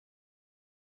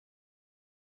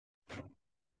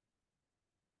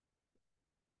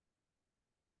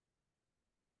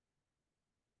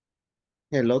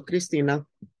Hello, Cristina.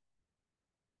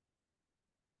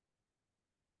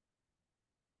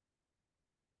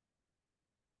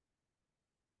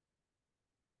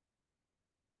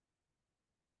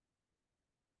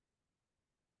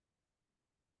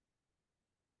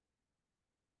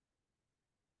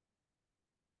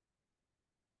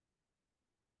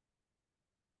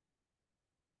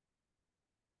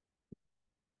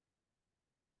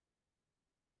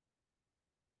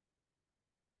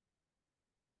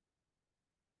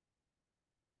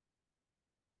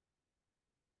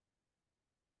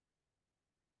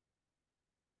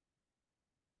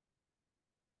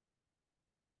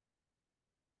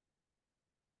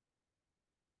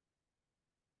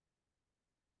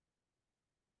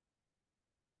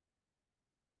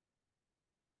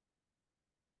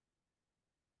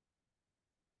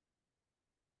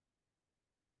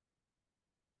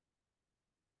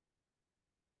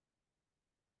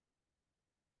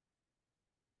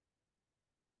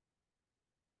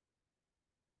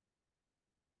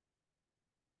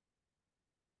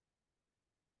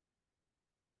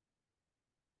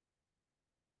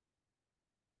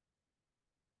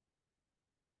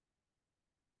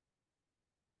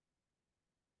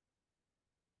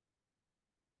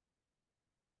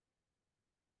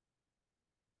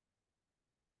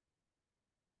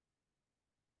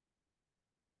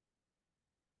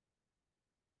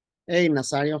 Hey,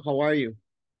 Nazario, how are you?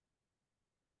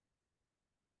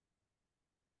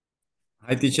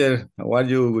 Hi, teacher. How are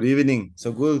you? Good evening.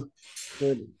 So good.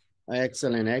 Good.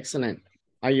 Excellent, excellent.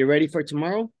 Are you ready for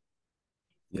tomorrow?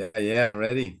 Yeah,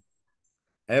 ready.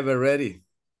 Ever ready.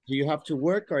 Do you have to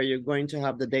work or are you going to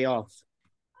have the day off?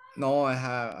 No,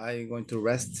 I'm going to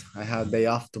rest. I have day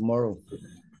off tomorrow.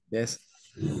 Yes.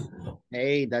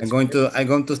 Hey, I'm that's going great. to I'm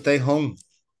going to stay home.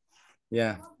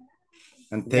 Yeah.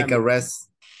 And Yeah, take a rest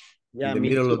yeah, me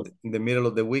too. in the middle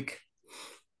of the week.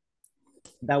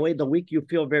 That way the week you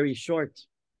feel very short.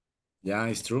 Yeah,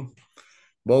 it's true.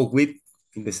 Both week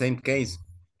in the same case.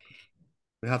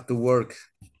 We have to work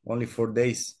only 4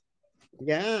 days.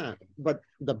 Yeah, but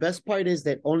the best part is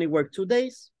that only work 2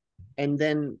 days and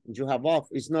then you have off.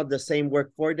 It's not the same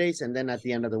work 4 days and then at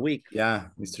the end of the week. Yeah,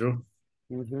 it's true.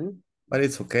 Mm-hmm. But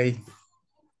it's okay.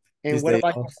 And This day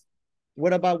off.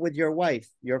 what about with your wife,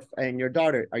 your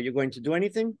daughter? Are you going to do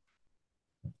anything?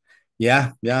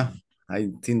 Yeah. I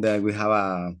think that we have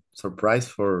a surprise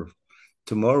for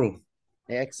tomorrow.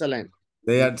 Excellent.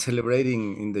 They are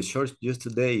celebrating in the church just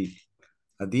today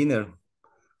a dinner.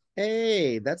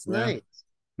 Hey, that's Yeah, nice.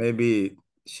 maybe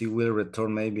she will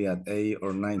return maybe at 8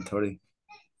 or 9:30.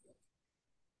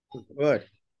 Good.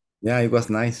 Yeah, it was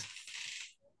nice.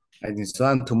 I think so.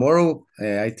 And tomorrow,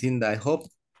 I hope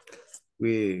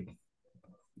we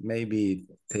maybe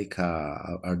take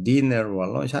a dinner or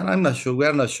a lunch. I'm not sure. We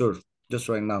are not sure just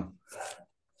right now.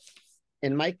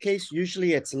 In my case,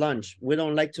 usually it's lunch. We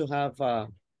don't like to have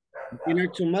dinner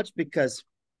too much because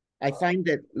I find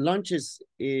that lunch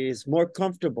is more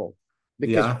comfortable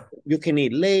because Yeah, you can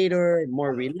eat later,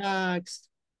 more relaxed.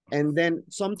 And then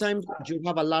sometimes you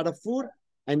have a lot of food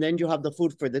and then you have the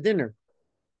food for the dinner.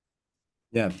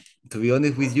 yeah. To be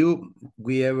honest with you,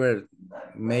 we ever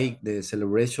make the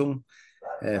celebration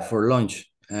for lunch,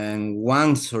 and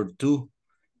once or two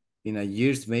in a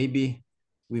years maybe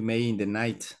we may in the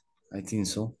night. I think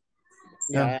so.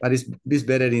 Yeah, Yeah, but it's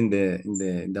better in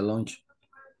the lunch.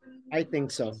 I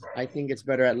think so. I think it's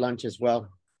better at lunch as well.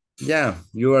 Yeah,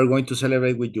 you are going to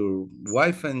celebrate with your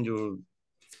wife and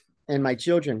And my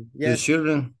children, your yes.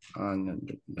 children, and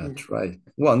Mhm. that's right.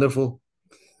 Wonderful.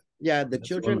 Yeah, the That's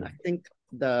children, I wonderful. think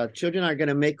the children are going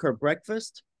to make her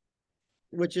breakfast,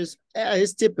 which is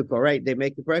typical, right? They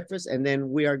make the breakfast and then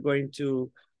we are going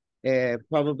to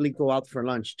probably go out for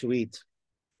lunch to eat.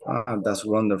 That's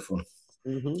wonderful.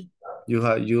 Hmm.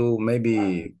 You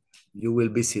maybe you will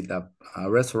visit a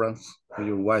restaurant with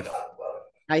your wife,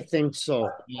 I think so.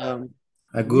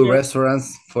 a We good are, restaurant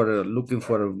for looking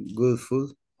for a good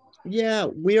food. yeah,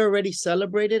 we already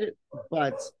celebrated it,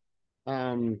 but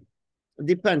um,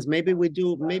 depends. Maybe we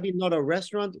do, maybe not a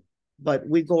restaurant, but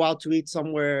we go out to eat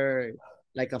somewhere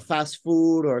like a fast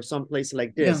food or someplace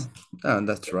like Yeah, this.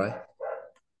 that's right.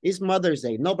 It's Mother's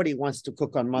Day. Nobody wants to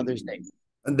cook on Mother's Day.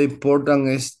 And the important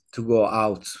is to go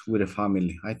out with a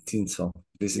family. I think so.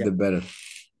 This is Yeah. the better.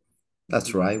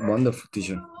 That's right. Wonderful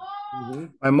teacher. Hmm.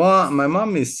 My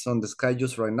mom is on the sky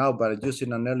just right now, but just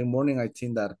in an early morning, I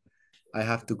think that I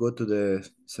have to go to the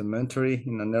cemetery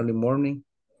in an early morning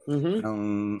Hmm.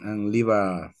 and leave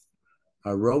a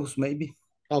rose maybe.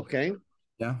 Okay.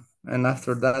 Yeah. And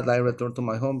after that, I return to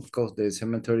my home because the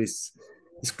cemetery is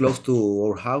close to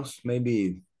our house,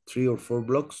 maybe 3 or 4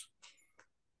 blocks.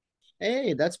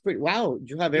 Hey, that's pretty. Wow,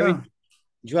 you have Yeah. everything.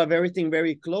 You have everything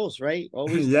very close, right?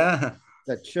 Always Yeah,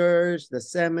 the church, the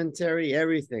cemetery,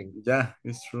 everything. yeah,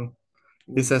 it's true.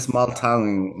 It's a small town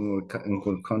in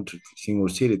our country, in our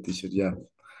city, teacher. Yeah,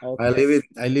 Okay.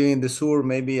 I live in the sur,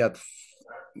 maybe at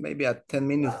 10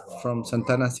 minutes from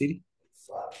Santana City,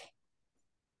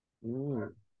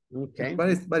 Okay.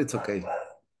 but it's okay.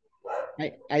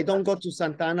 I don't go to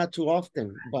Santana too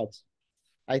often, but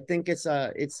I think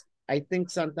I think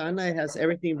Santana has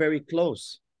everything very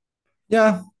close.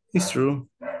 Yeah, it's true.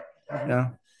 Mhm.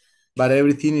 Yeah, but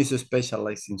everything is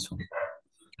specialized in some.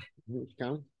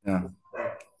 Okay. Yeah.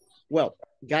 Well,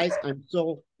 guys, I'm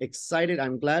so excited.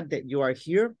 I'm glad that you are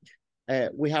here.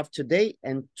 We have today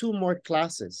and 2 more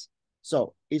classes.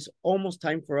 So it's almost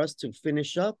time for us to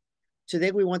finish up.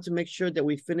 Today, we want to make sure that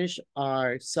we finish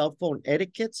our cell phone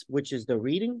etiquettes, which is the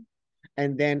reading,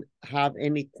 and then have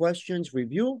any questions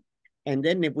review. And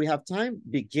then if we have time,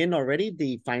 begin already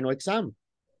the final exam.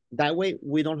 That way,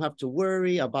 we don't have to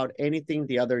worry about anything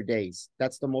the other days.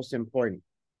 That's the most important,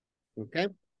 okay?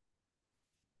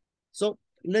 So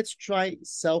let's try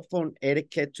cell phone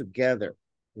etiquette together,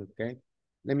 okay?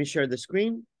 Let me share the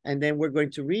screen, and then we're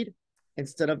going to read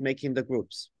instead of making the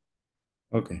groups.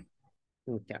 Okay.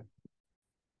 Okay.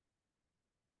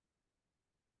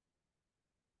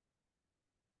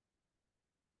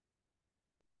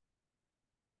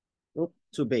 Oop,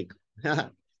 too big.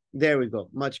 There we go.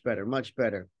 Much better, much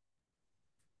better.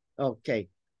 Okay.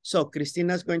 So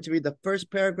Cristina is going to read the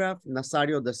first paragraph,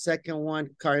 Nazario the second one,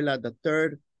 Carla the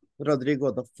third,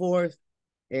 Rodrigo the fourth,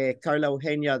 Carla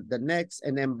Eugenia the next,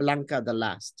 and then Blanca the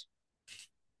last.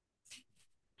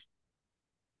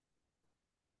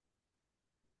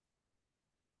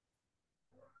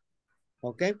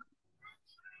 Okay.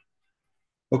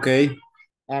 Okay.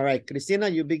 All right, Cristina,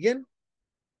 you begin.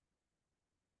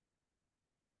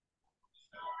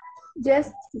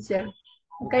 Yes, teacher.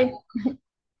 Okay.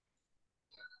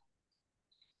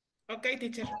 Okay,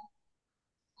 teacher.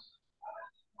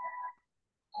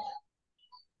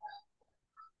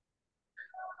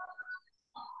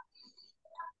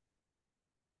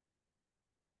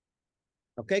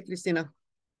 Okay, Cristina.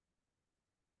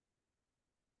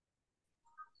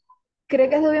 Creo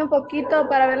que subí un poquito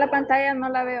para ver la pantalla, no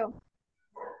la veo.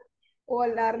 O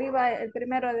la arriba, el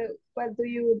primero de what do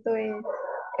you do?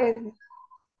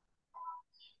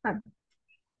 Ah,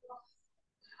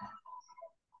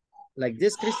 Like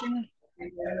this, Cristina?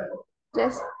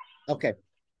 yes. Okay.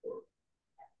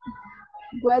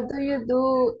 What do you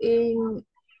do in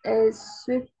a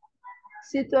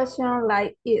situation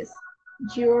like this?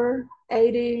 You're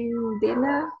eating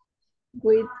dinner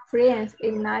with friends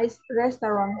in a nice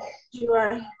restaurant.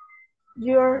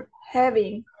 You're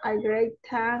having a great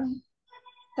time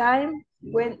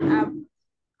when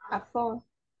a phone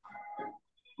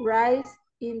rice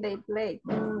in the plate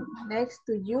next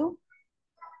to you.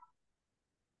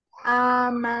 A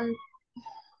man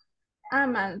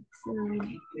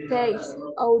takes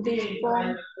out this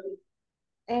phone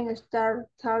and start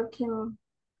talking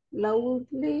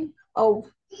loudly of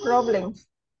problems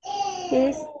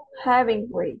he's having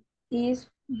with his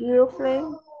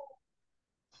girlfriend.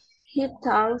 He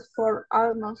talks for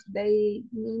almost the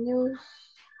minutes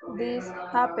this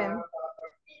happened.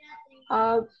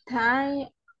 All time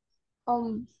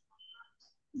on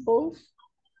both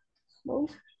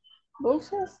both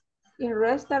buses in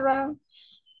restaurants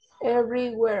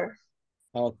everywhere.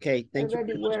 Okay, thank you.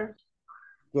 Everywhere.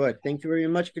 Good. Thank you very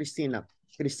much, Cristina.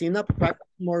 Cristina, practice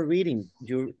more reading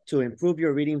to improve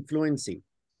your reading fluency.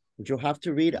 You have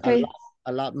to read Okay.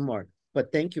 a lot more.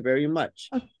 But thank you very much.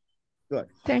 Okay. Good.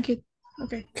 Thank you.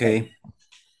 Okay. Okay.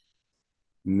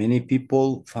 Many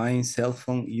people find cell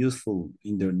phone useful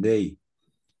in their day.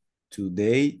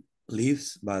 Today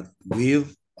lives, but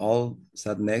we've all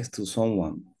sat next to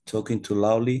someone talking too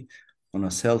loudly on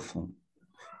a cell phone.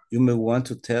 You may want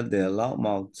to tell the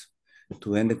loudmouth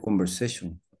to end the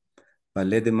conversation, but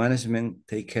let the management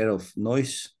take care of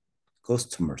noise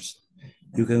customers.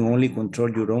 You can only control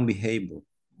your own behavior.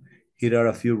 Here are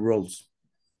a few rules.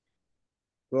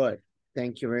 Good.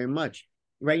 Thank you very much.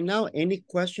 Right now, any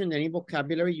question, any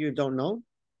vocabulary you don't know?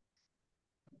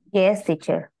 Yes,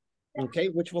 teacher. Okay,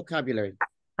 which vocabulary?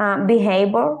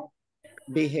 Behavior.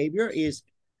 Behavior is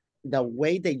the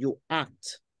way that you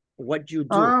act, what you do.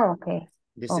 Oh, okay.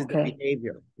 This is the Okay.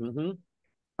 behavior. Mhm.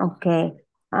 Okay.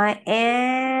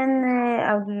 And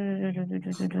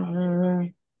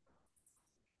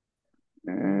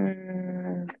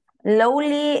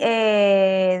slowly,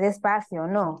 despacio,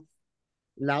 no.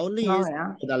 Loudly No, is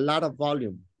yeah. with a lot of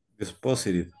volume. It's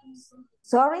positive.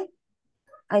 Sorry,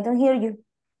 I don't hear you.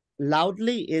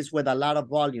 Loudly is with a lot of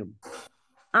volume.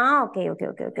 Ah, okay, okay,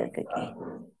 okay, okay, okay, okay.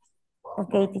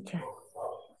 Okay, teacher.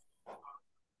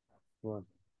 Good.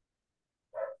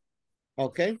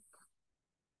 Okay.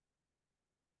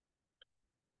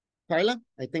 Carla,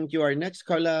 I think you are next.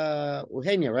 Carla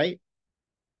Eugenia, right?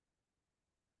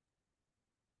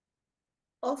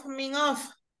 Off mean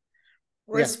off.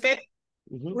 Yes. Respect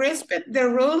Mhm. respect the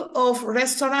rule of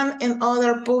restaurant and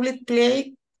other public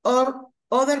play or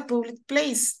other public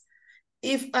place.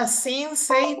 If a sign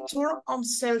say turn on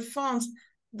cell phones,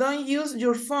 don't use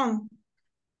your phone.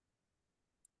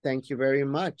 Thank you very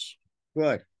much.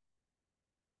 Good.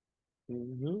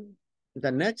 Mhm.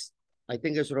 The next, I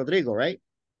think is Rodrigo, right?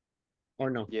 Or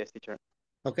no? Yes, teacher.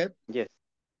 Okay. Yes.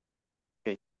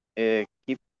 Okay.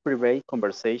 Keep private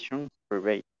conversation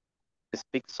private.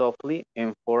 Speak softly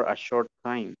and for a short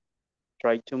time.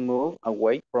 Try to move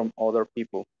away from other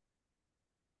people.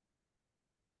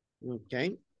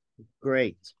 Okay.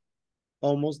 Great.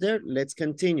 Almost there. Let's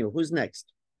continue. Who's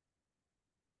next?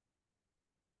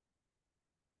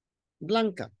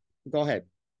 Blanca, go ahead.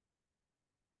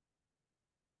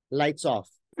 Lights off.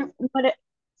 No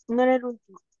era el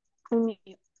último. El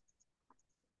mío.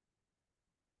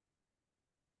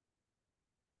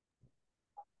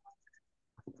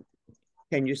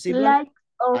 Can you see Blanca? Lights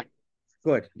off.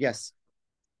 Good. Yes.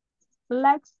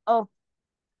 Lights off.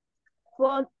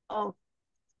 Phone off.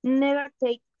 Never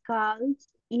take calls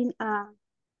in a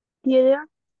theater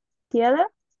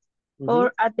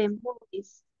or at the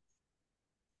movies.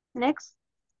 Next.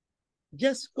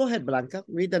 Yes, go ahead, Blanca.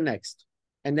 Read the next.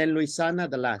 And then Luisana,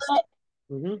 the last.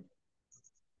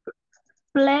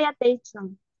 Play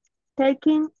attention.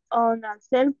 Taking on a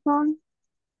cell phone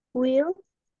while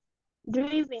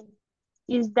driving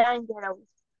is dangerous.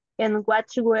 And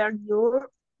watch where you're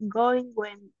going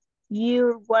when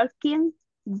you're walking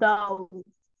down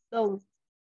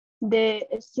the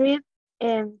street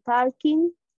and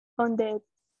talking on the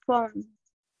phone.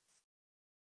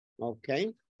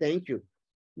 Okay, thank you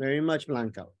very much,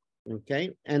 Blanca.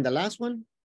 Okay, and the last one,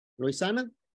 Luisana?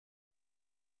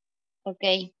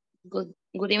 Okay, good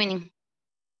evening.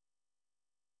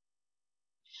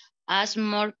 As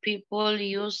more people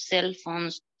use cell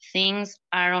phones, things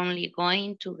are only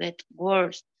going to get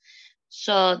worse.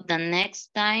 So the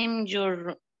next time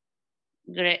you're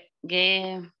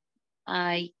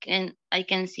I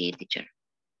can see, teacher.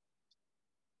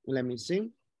 Let me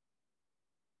see.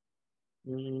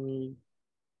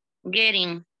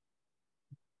 Getting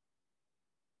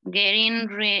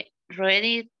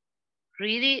ready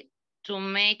to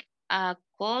make a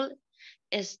call.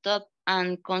 Stop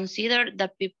and consider the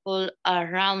people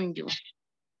around you.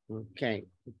 Okay,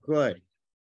 good.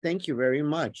 Thank you very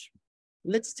much.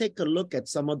 Let's take a look at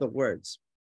some of the words.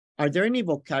 Are there any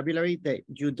vocabulary that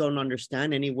you don't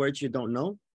understand? Any words you don't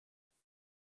know?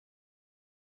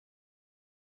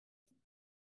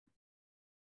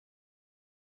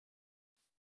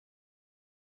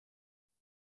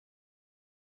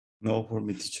 No, for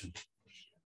me, teacher.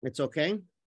 It's okay.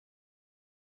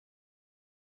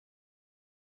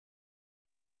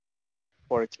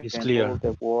 For example,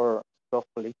 the word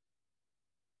softly.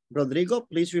 Rodrigo,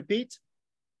 please repeat.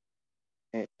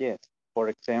 Yes, for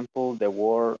example, the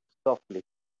word softly.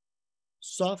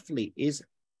 Softly is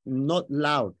not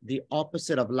loud, the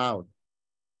opposite of loud.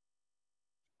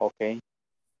 Okay,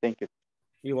 thank you.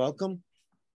 You're welcome.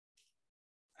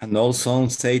 An old song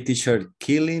say, teacher,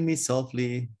 killing me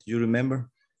softly. Do you remember?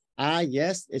 Ah,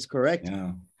 yes, it's correct.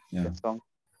 Yeah, yeah. That song.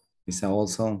 It's an old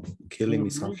song, killing me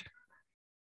softly.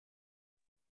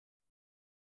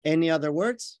 Any other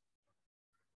words?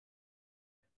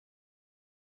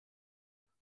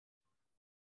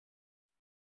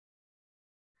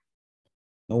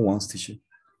 No one's, teacher.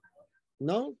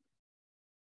 No?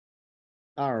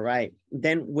 All right.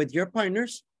 Then with your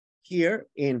partners here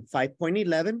in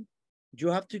 5.11, you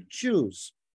have to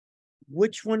choose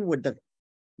which one would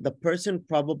the person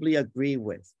probably agree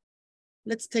with.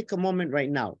 Let's take a moment right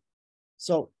now.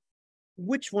 So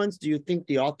which ones do you think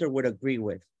the author would agree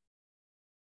with?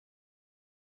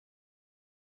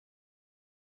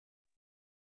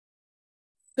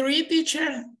 Three,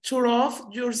 teacher, turn off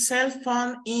your cell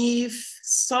phone if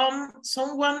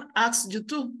someone asks you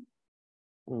to.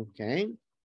 Okay.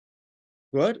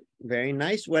 Good. Very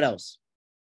nice. What else?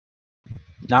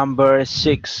 Number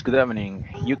 6, good evening.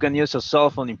 You can use a cell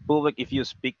phone in public if you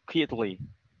speak quietly.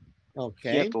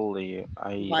 Okay. Quietly.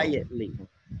 Quietly.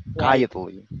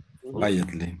 Quietly.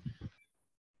 Quietly.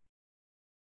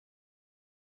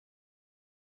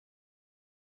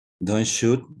 Don't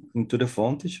shoot into the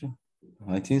phone, teacher.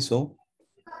 I think so.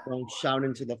 Don't shout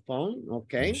into the phone.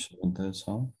 Okay. Don't shout into the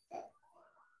phone.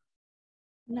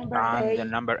 Number And the 8.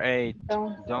 number 8,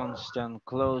 Don't. don't stand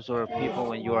close to other people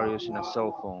when you are using a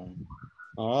cell phone.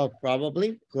 Oh,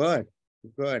 probably. Good.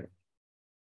 Good.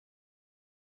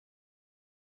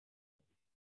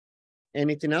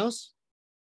 Anything else?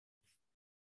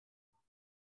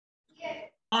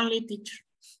 Only teacher.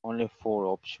 Only 4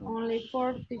 options. Only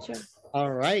 4, teacher.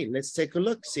 All right, let's take a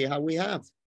look, see how we have.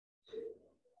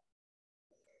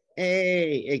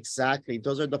 Hey, exactly.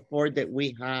 Those are the 4 that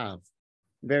we have.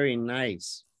 Very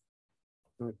nice.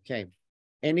 Okay.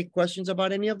 Any questions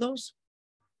about any of those?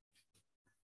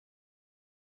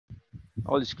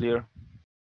 All is clear.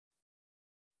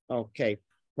 Okay,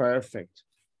 perfect.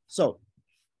 So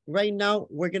right now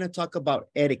we're going to talk about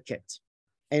etiquette.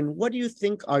 And what do you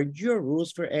think are your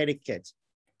rules for etiquette,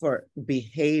 for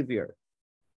behavior?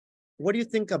 What do you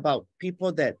think about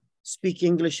people that speak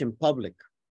English in public?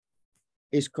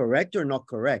 Is correct or not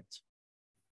correct?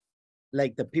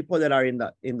 Like the people that are in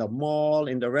the mall,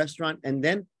 in the restaurant, and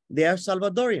then they are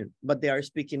Salvadorian, but they are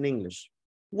speaking English.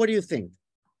 What do you think?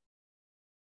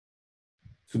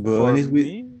 To be For honest with,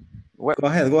 me, well, go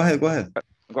ahead. go ahead,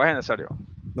 Nazario.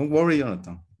 Don't worry,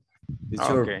 Jonathan. It's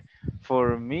your, Okay.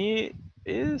 For me,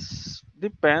 is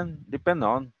depend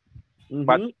on. Mm-hmm.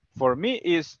 But for me,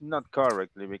 it's not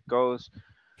correctly because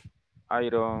I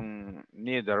don't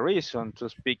need a reason to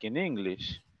speak in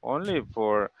English. Only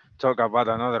for talk about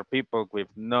another people with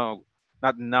not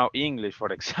know English,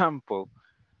 for example.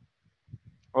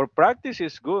 Or practice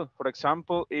is good. For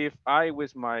example, if I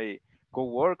with my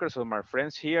co-workers or my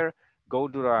friends here go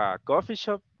to a coffee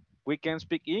shop, we can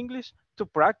speak English to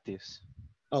practice.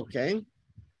 Okay.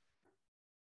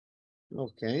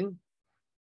 Okay.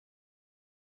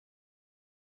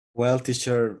 well,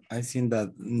 teacher, I think that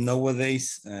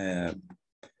nowadays,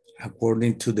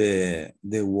 according to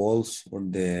the walls or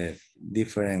the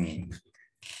different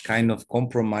kind of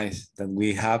compromise that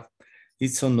we have,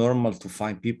 it's so normal to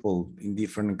find people in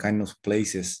different kind of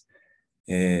places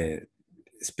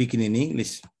speaking in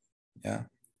English. Yeah.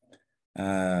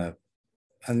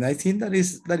 And I think that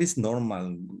is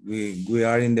normal. We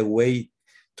are in the way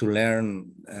to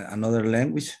learn another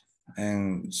language,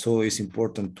 and so it's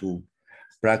important to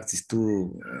practice to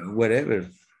wherever.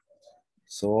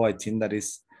 So I think that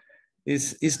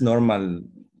is normal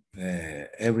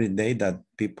every day that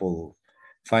people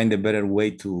find a better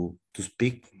way to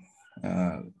speak.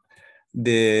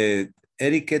 The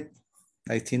etiquette,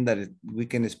 I think that we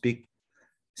can speak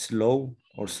slow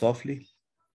or softly,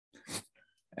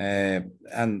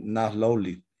 and not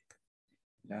loudly.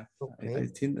 Yeah,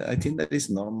 Okay. I think that is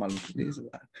normal.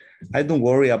 I don't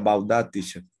worry about that,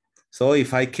 teacher. So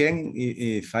if I can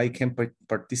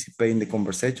participate in the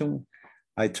conversation,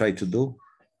 I try to do.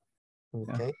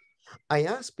 Okay. Yeah. I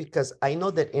ask because I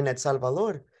know that in El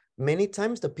Salvador, many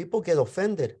times the people get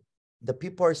offended. The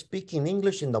people are speaking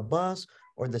English in the bus,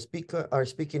 or the speaker are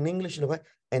speaking English in the bus,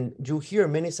 and you hear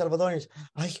many Salvadorians,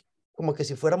 ay, como que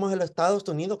si fuéramos en los Estados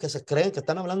Unidos, que se creen que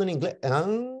están hablando en inglés.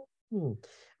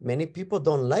 Many people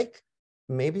don't like,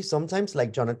 maybe sometimes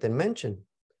like Jonathan mentioned,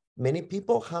 many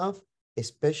people have,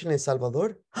 especially in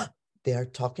Salvador, they are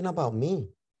talking about me.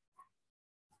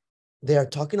 They are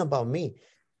talking about me.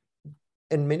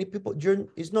 And many people,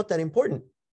 it's not that important,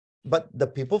 but the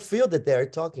people feel that they are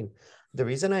talking. The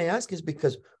reason I ask is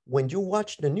because when you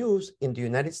watch the news in the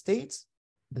United States,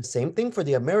 the same thing for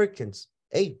the Americans.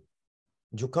 Hey,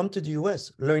 you come to the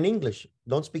US, learn English,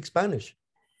 don't speak Spanish.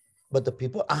 But the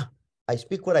people, I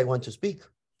speak what I want to speak.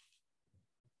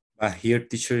 But here,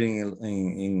 teacher,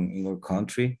 in our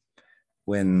country,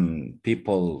 when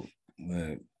people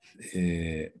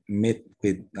meet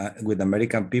with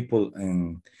American people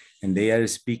and they are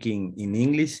speaking in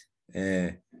English,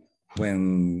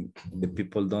 when the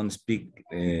people don't speak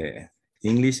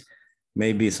English,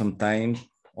 maybe sometimes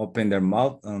open their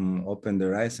mouth and open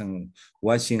their eyes and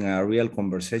watching a real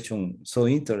conversation so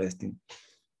interesting.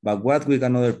 But what with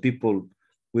another people,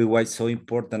 we watch so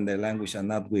important the language and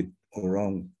not with our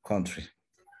own country.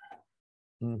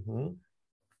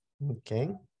 Okay.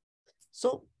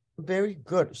 So very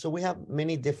good. So we have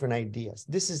many different ideas.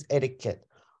 This is etiquette,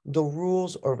 the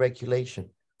rules or regulation.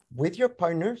 With your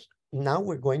partners, now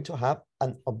we're going to have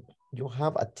you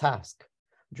have a task.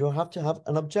 You have to have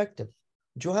an objective.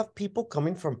 You have people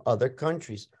coming from other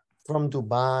countries, from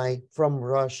Dubai, from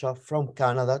Russia, from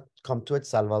Canada, come to El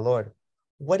Salvador.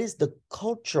 What is the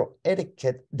cultural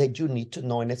etiquette that you need to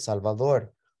know in El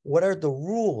Salvador? What are the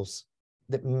rules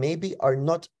that maybe are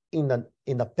not in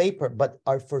a paper, but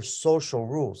are for social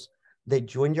rules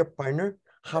that you and your partner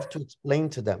have to explain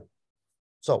to them?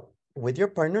 So with your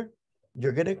partner,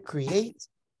 you're going to create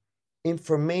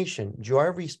information. You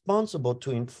are responsible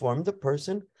to inform the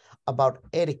person about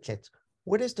etiquette,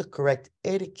 What is the correct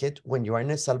etiquette when you are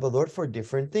in El Salvador for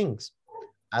different things?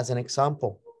 As an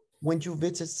example, when you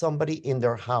visit somebody in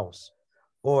their house,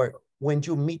 or when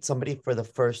you meet somebody for the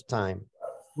first time,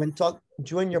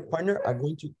 you and your partner are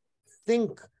going to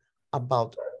think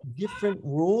about different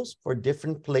rules for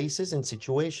different places and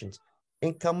situations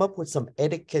and come up with some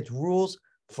etiquette rules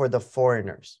for the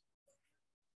foreigners.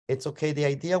 It's okay, the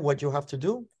idea, what you have to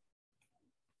do?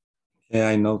 Yeah,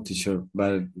 I know, teacher,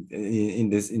 but in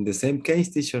the same case,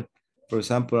 teacher, for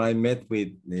example, I met with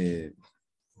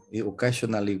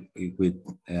occasionally with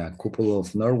a couple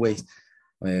of Norways,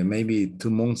 maybe 2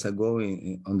 months ago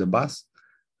on the bus,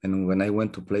 and when I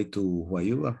went to play to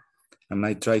Huayuba, and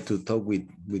I tried to talk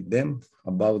with them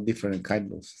about different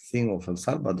kinds of things of El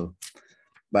Salvador,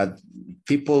 but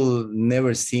people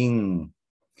never seen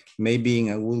maybe in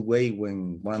a good way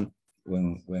when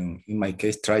in my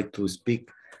case try to speak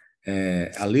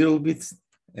a little bit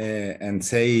and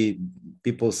say,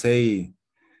 people say,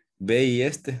 ve y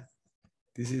este.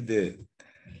 This is the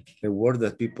word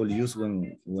that people use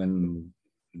when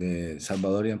the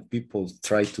Salvadorian people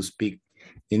try to speak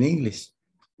in English.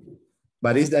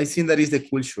 But I think that is the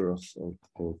culture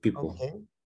of people. Okay.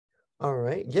 All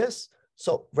right. Yes.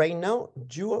 So right now,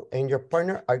 you and your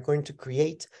partner are going to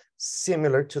create,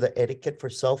 similar to the etiquette for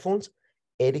cell phones,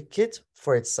 etiquette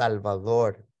for El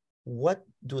Salvador. What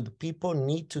do the people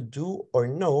need to do or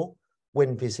know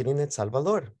when visiting El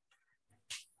Salvador?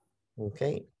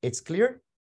 Okay. It's clear?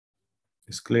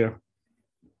 It's clear.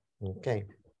 Okay.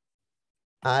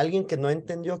 ¿A alguien que no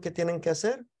entendió qué tienen que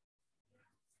hacer?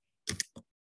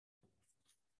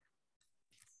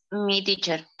 Me,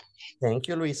 teacher. Thank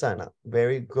you, Luisana.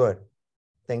 Very good.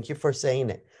 Thank you for saying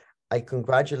it. I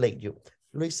congratulate you.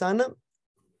 Luisana,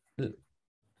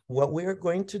 what we are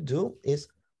going to do is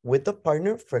with the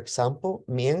partner, for example,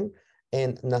 me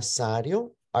and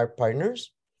Nazario are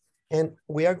partners, and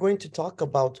we are going to talk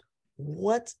about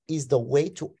what is the way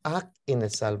to act in El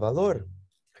Salvador.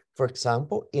 For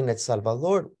example, in El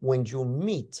Salvador, when you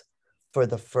meet for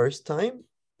the first time,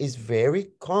 it's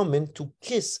very common to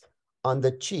kiss on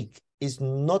the cheek. It's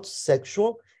not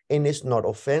sexual and it's not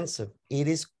offensive. It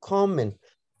is common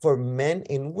for men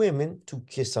and women to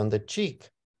kiss on the cheek.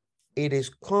 It is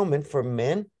common for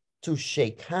men to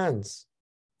shake hands.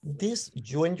 This,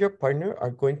 you and your partner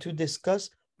are going to discuss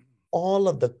all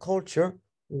of the culture.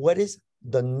 What is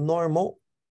the normal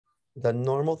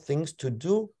things to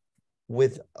do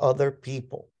with other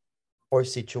people or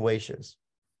situations.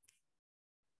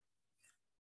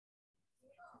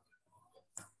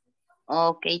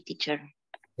 Okay, teacher.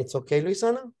 It's okay,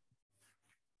 Luisana?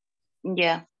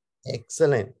 Yeah.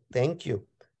 Excellent. Thank you.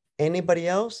 Anybody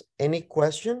else? Any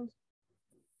questions?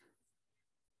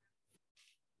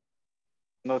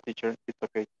 No, teacher, it's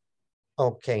okay.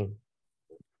 Okay,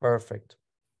 perfect.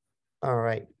 All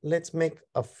right, let's make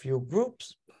a few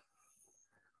groups.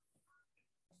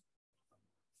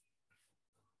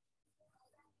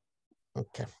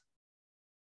 Okay.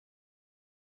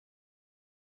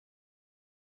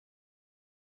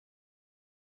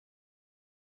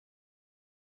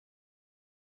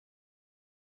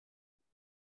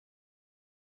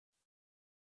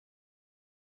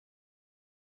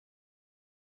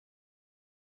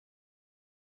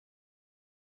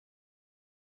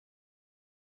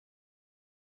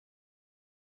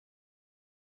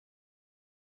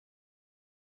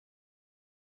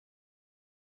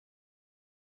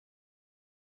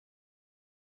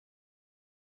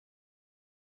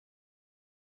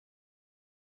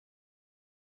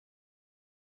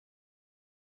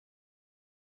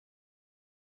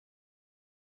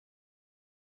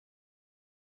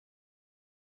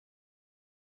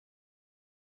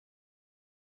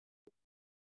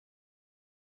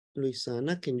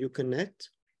 Luisana, can you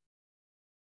connect?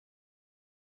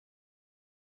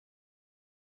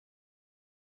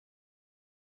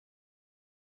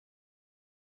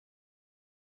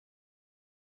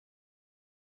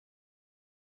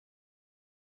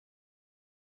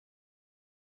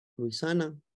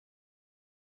 Luisana.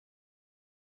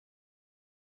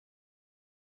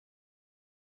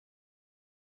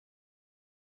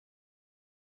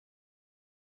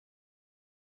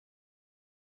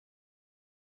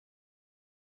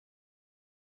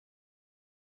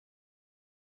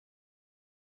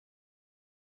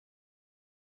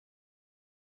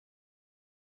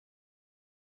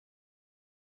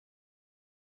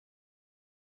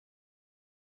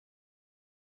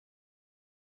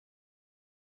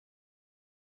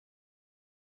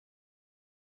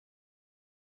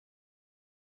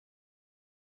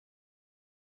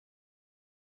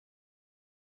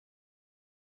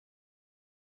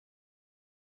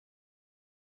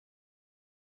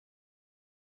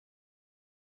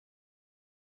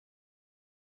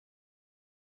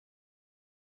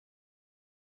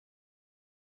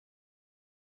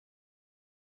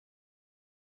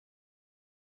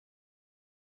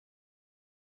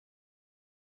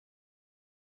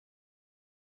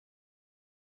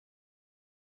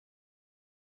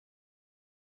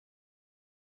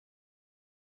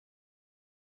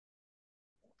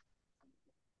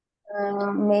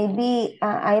 Maybe,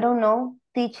 I don't know,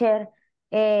 teacher,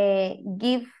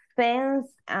 give thanks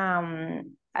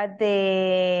at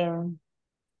the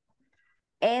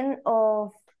end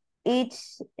of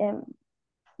each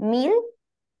meal.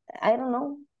 I don't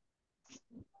know.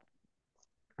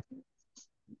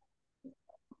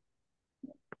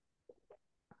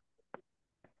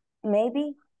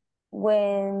 Maybe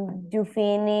when you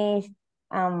finish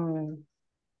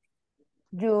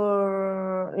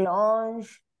your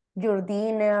lunch, your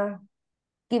dinner,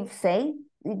 give say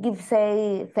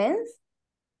thanks.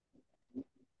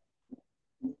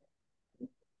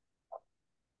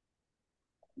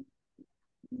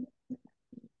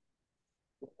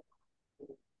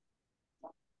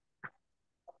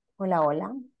 Hola,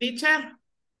 hola. Teacher,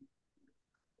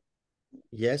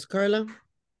 Yes, Carla?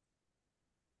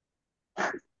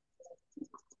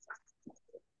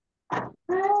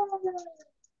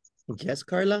 Yes,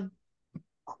 Carla?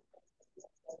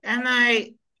 and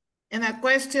I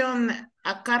question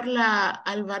a Carla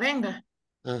Alvarenga.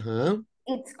 Uh-huh.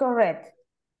 It's correct,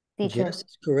 teacher. Yes,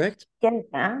 it's correct. Yes,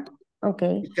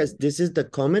 okay. Because this is the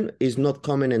common, is not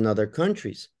common in other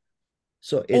countries.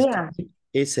 So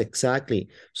it's exactly.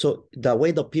 So that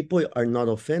way the people are not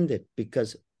offended,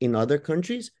 because in other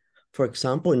countries, for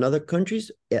example, in other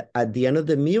countries, at the end of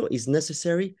the meal is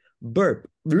necessary verb,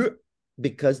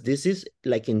 because this is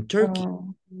like in Turkey.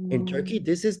 In Turkey,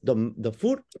 this is the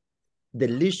food,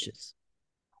 delicious.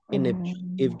 And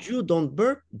if you don't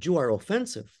burp, you are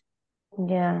offensive.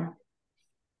 Yeah.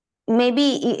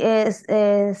 Maybe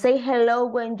say hello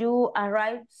when you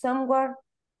arrive somewhere.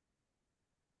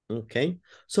 Okay.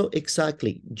 So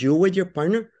exactly, you with your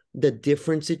partner, the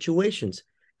different situations.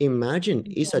 Imagine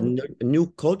it's a new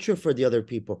culture for the other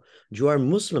people. You are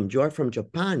Muslim, you are from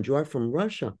Japan, you are from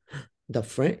Russia.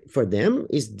 For them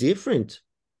is different.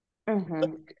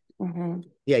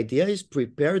 The idea is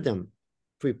prepare them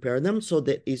so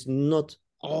that it's not,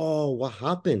 oh, what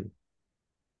happened?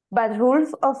 But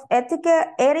rules of etiquette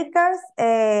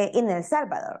in El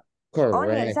Salvador. Correct.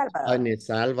 Only El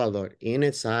Salvador. In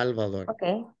El Salvador.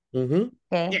 Okay. Mm-hmm.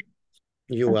 Okay. Yeah.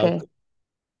 You're welcome.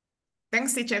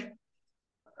 Thanks, teacher.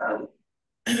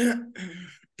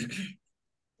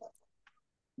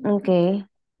 Okay.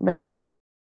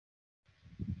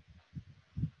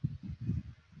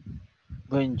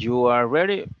 When you are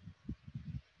ready,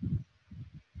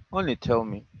 only tell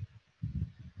me.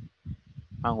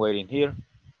 I'm waiting here.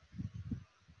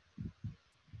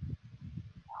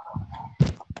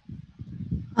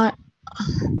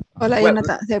 Hola, Well,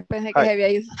 Jonathan. Pensé que hi. se había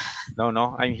ido.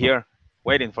 No, I'm here,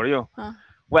 waiting for you.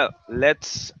 Well,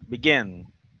 let's begin.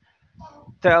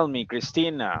 Tell me,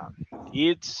 Christina,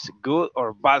 it's good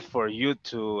or bad for you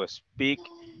to speak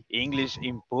English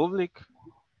in public?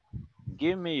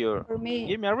 Give me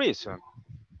a reason.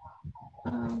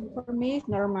 For me, it's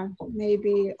normal.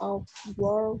 Maybe of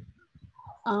work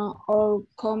or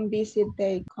come visit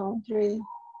the country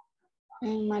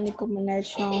and many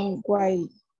combination why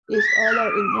is other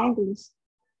in English.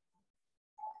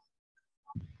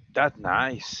 That's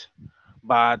nice.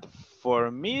 But for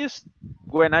me,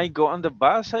 when I go on the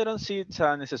bus, I don't see it's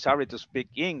necessary to speak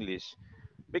English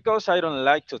because I don't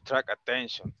like to attract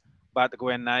attention. But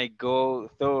when I go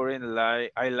through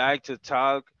I like to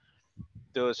talk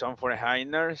to some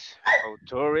foreigners or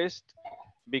tourists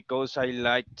because I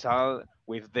like talk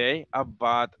with them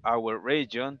about our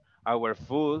region, our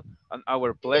food, and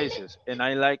our places, and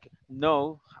I like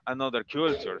know another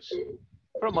cultures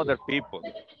from other people.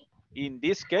 In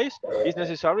this case, it's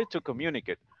necessary to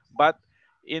communicate, but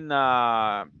in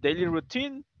a daily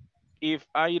routine, if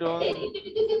I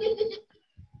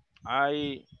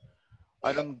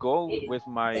I don't go with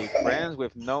my friends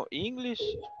with no English,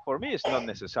 for me it's not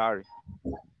necessary.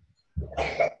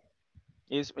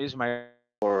 Is my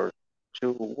or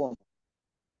 2-1.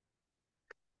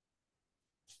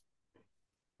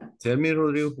 Tell me,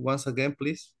 Rodrigo, once again,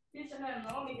 please.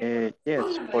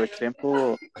 Yes, for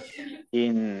example,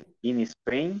 in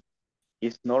Spain,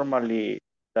 it's normally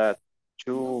that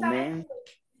two men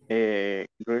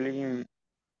grilling,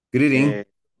 Greeting.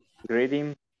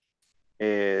 greeting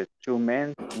two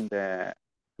men in the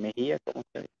mejilla, ¿cómo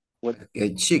se dice? What?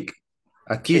 Cheek.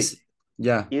 A kiss.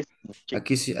 Yeah.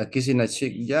 Kiss, A kiss in a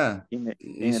cheek. Yeah. in El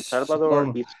It's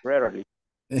Salvador, it's rarely.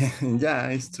 yeah,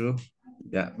 it's true.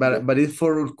 Yeah, but it's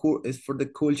for the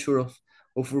culture of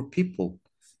our people.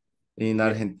 In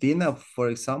Argentina, for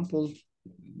example,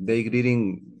 they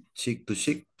greeting cheek to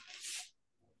cheek.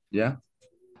 Yeah,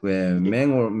 where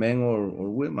men or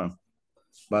women.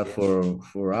 But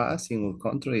for us in our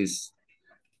country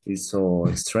is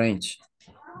so strange.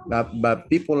 But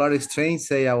people are strange,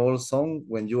 say a old song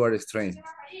when you are strange.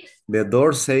 The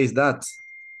door says that.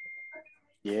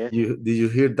 Yes, Did you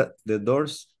hear that? The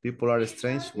doors, people are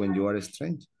strange when you are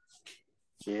strange.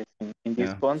 yes. In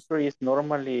this Yeah. country, it's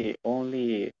normally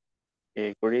only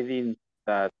a greeting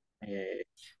that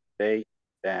take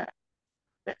the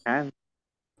hand.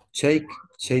 Shake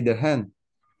their hand.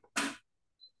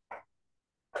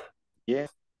 Yes,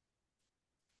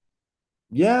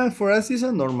 Yeah, for us it's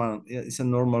a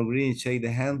normal greeting, shake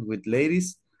the hand with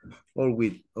ladies or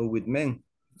with men.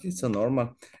 It's a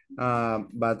normal.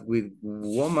 But with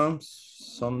women,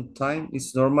 sometimes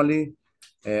it's normally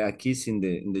a kiss in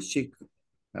the cheek.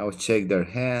 I'll shake their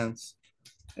hands.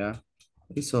 Yeah,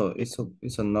 it's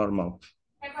a normal.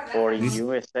 or in This,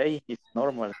 USA, it's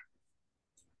normal.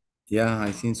 yeah,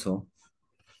 I think so.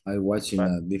 I watching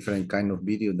But a different kind of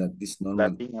video that this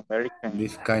normal, Latin American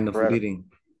this is kind of rare. greeting.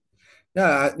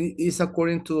 Yeah, it's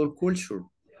according to our culture.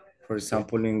 For Yes,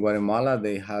 example, in Guatemala,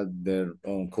 they had their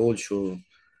own culture.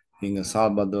 In El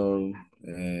Salvador,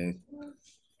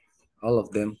 all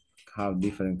of them have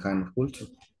different kind of culture.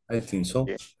 I think so.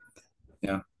 yes.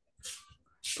 Yeah.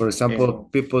 For example,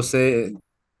 And people say,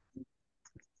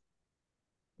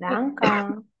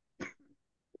 Blanca.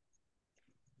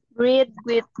 Greet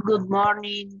with good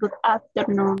morning, good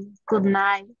afternoon, good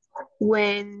night.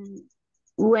 When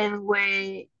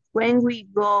we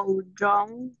go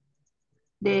down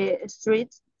the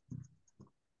street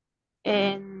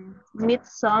and meet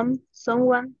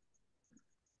someone,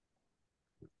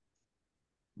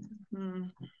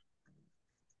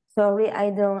 Sorry,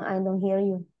 I don't hear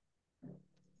you.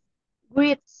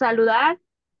 greet, saludar,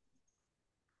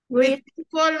 With greet,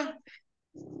 people,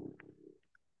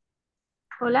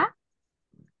 hola,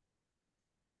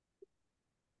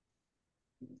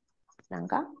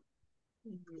 Blanca.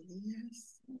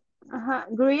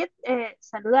 greet,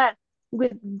 saludar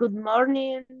with good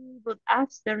morning, good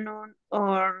afternoon,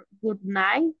 or good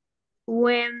night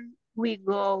when we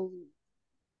go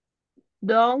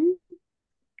down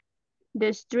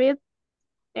the street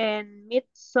and meet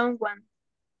someone.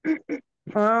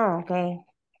 Oh, okay.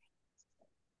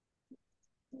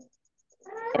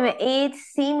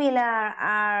 It's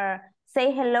similar.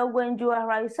 Say hello when you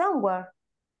arrive somewhere.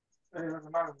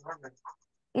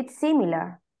 It's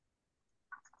similar.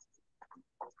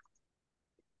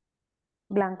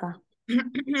 Blanca.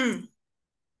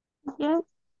 Yes.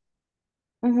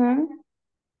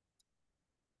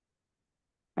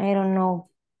 I don't know.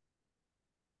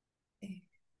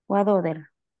 What other?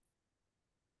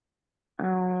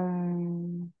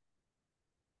 Um,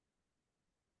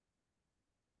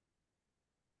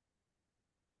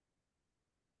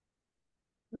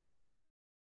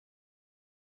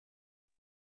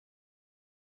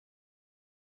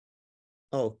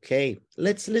 Okay,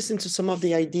 let's listen to some of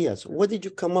the ideas. What did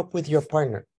you come up with your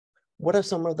partner? What are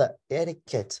some of the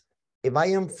etiquette? If I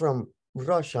am from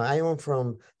Russia, I am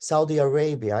from Saudi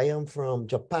Arabia, I am from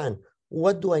Japan,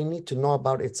 what do I need to know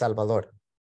about El Salvador?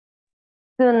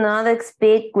 do not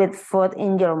speak with food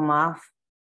in your mouth.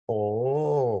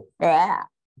 Oh, Yeah.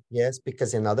 yes,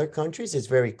 because in other countries it's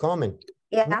very common.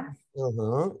 Yeah.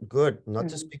 Good, not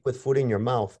to speak with food in your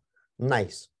mouth.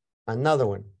 Nice. Another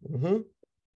one.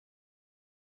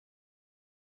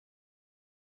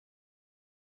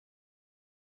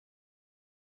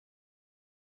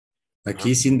 a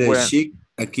kiss in the When cheek.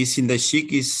 A kiss in the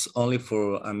cheek is only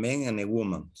for a man and a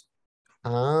woman.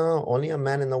 Only a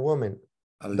man and a woman.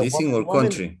 At least in our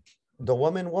country. The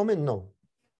woman, no.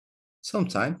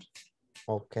 Sometimes.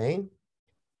 Okay.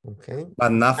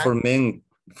 But not for men.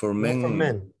 For men. Not for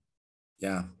men.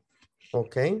 Yeah.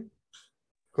 Okay.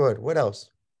 Good. What else?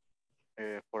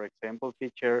 For example,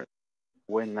 teacher,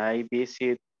 when I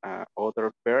visit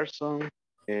other person,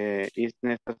 it's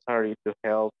necessary to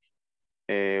help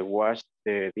wash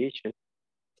the dishes.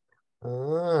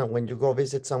 When you go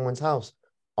visit someone's house,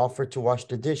 offer to wash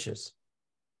the dishes.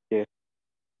 Yes.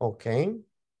 Okay.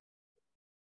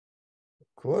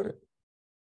 Good.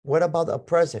 What about a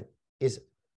present? Is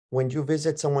when you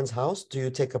visit someone's house, do you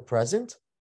take a present?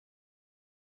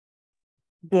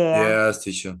 Yeah. Yes,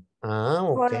 teacher.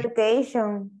 For Okay.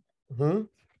 education.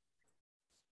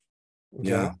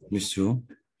 Yeah, me too.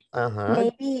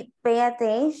 Maybe pay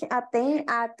attention,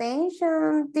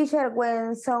 teacher,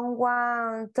 when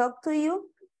someone talk to you.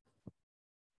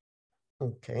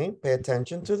 Okay, pay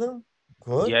attention to them.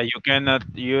 Good. Yeah, you cannot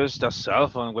use the cell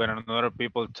phone when another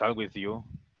people talk with you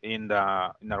in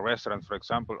a restaurant, for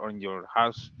example, or in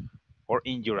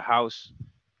your house.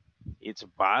 It's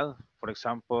bad. For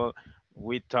example,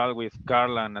 we talk with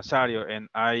Carla and Nazario, and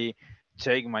I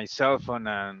take my cell phone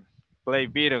and play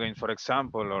video games, for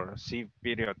example, or see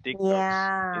video TikToks.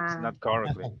 It's Yeah. not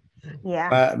correctly.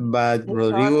 Yeah. But It's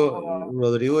Rodrigo, horrible.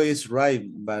 Rodrigo is right.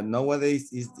 But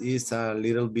nowadays is a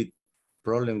little bit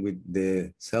problem with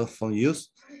the cell phone use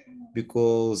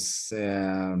because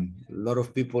a lot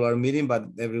of people are meeting, but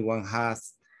everyone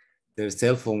has their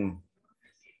cell phone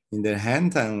in their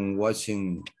hand and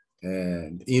watching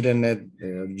internet,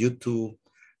 YouTube,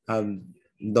 and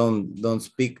don't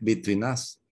speak between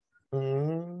us.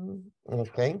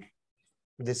 Okay.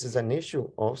 This is an issue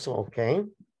also, okay.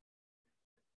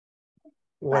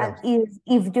 What But else?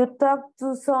 if you talk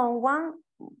to someone,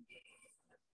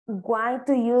 why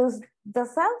to use the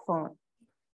cell phone?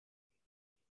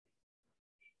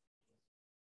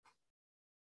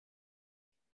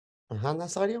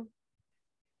 Nazario?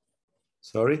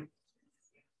 Sorry?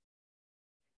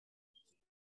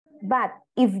 But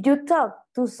if you talk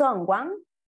to someone,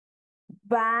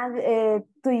 but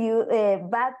to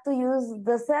use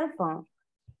the cell phone,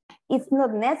 it's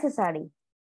not necessary.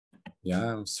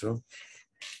 Yeah, it's true.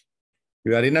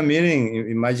 We are in a meeting.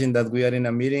 Imagine that we are in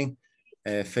a meeting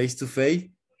face to face.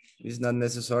 It's not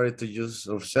necessary to use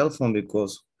our cell phone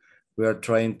because we are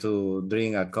trying to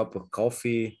drink a cup of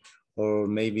coffee or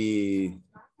maybe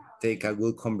take a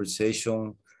good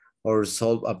conversation or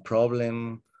solve a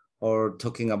problem or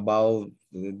talking about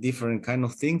different kind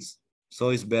of things. So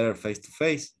it's better face to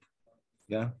face.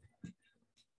 Yeah.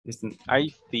 I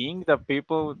think the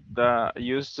people that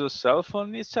use the cell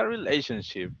phone is a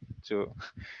relationship to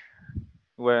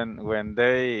when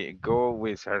they go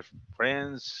with her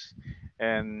friends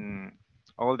and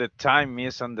all the time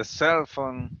is on the cell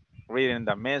phone reading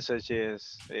the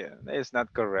messages. Yeah, it's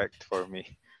not correct for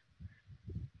me.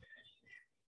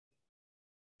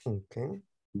 Okay.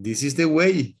 This is the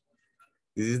way.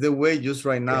 This is the way just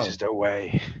right now. This is the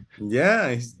way.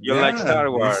 Yeah, You like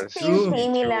Star Wars. it's true.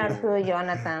 Similar to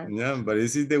Jonathan. Yeah, but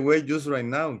this is the way just right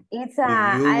now. It's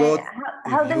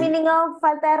How the meaning of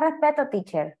falta de respeto,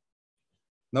 teacher?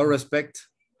 No respect.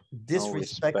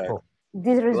 Disrespectful.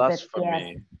 Disrespect,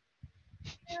 yes.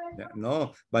 Yeah,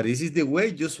 no, but this is the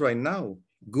way just right now.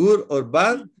 Good or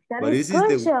bad, That but is this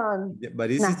is the question. but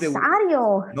this is the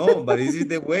Nazario. no, but this is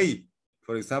the way.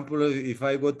 For example, if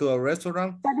I go to a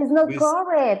restaurant, that is not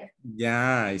correct.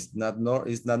 Yeah, it's not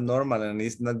normal and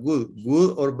it's not good.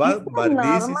 Good or bad, but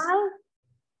normal? this is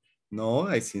no,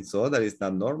 I think so. That is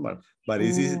not normal. But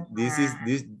this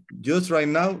just right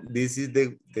now. This is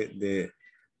the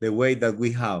way that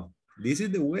we have. This is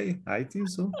the way. I think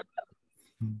so.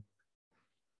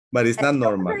 But it's not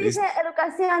normal. It's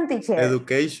educación, teacher.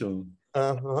 Education.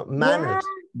 Manners.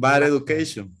 Bad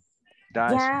education.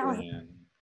 Discipline.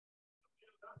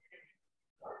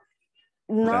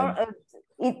 No,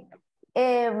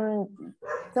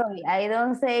 sorry, I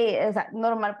don't say, o sea,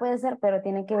 normal puede ser, pero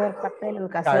tiene que ver parte de la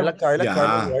educación.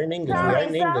 Carla, we are in English. Sorry,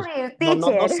 we are in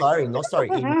English. sorry, No, teacher. no, sorry.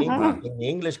 In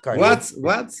English, Carla.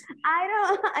 What?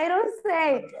 I don't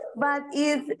say, but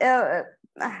it's,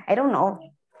 I don't know.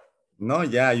 No,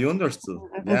 yeah, you understood.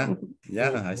 Yeah,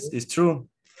 it's true.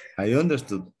 I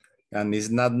understood. And it's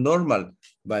not normal.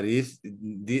 But I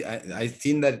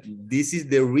think that this is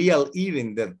the real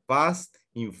event that passed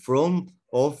in front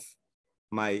of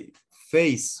my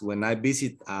face when I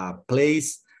visit a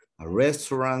place, a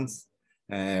restaurant,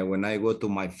 when I go to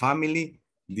my family.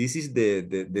 This is the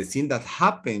thing that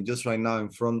happened just right now in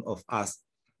front of us.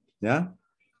 Yeah,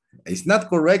 it's not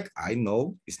correct. I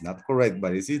know it's not correct,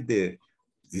 but this is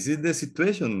the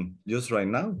situation just right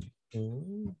now.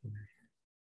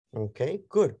 Okay,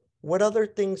 good. What other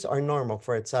things are normal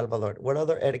for El Salvador? What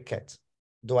other etiquettes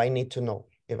do I need to know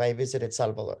if I visit El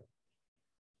Salvador?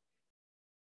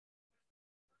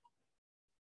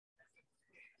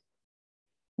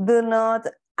 Do not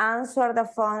answer the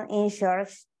phone in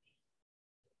church.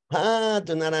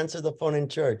 Do not answer the phone in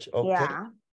church. Okay. Yeah.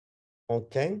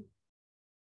 Okay.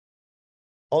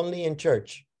 Only in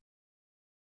church.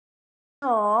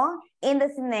 No, in the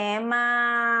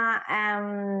cinema,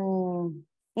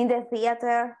 in the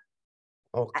theater.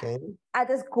 Okay. At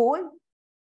the school.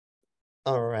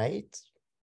 All right.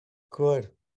 Good.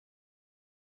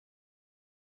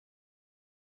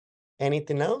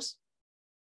 Anything else?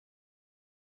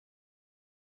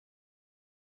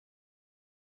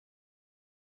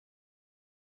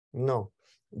 No.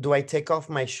 Do I take off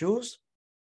my shoes?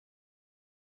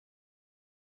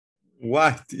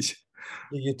 What? Do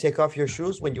you take off your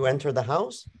shoes when you enter the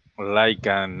house? Like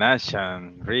a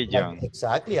nation, region.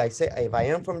 Exactly. I say, if I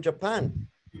am from Japan,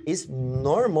 it's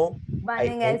normal. But I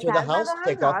enter the house,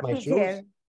 take off my shoes.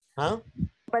 Huh?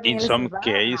 But in some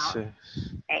cases.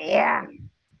 Yeah.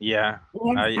 Yeah,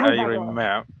 I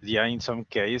remember. Yeah, in some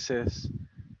cases.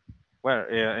 Well,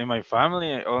 in my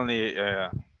family, only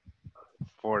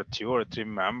for 2 or 3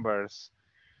 members.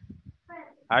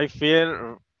 I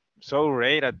feel so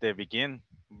great at the beginning,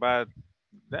 but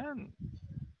then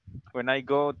when I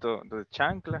go to the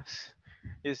chanclas,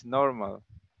 it's normal.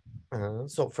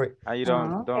 So for I Oh,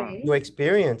 don't. okay. you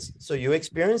experience, so you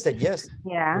experience that, yes.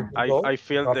 Yeah. You go, I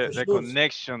feel off the shoes.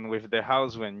 connection with the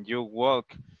house when you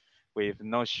walk with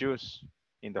no shoes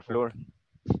in the floor.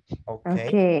 Okay.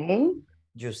 Okay.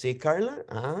 You see, Carla?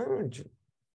 You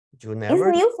It's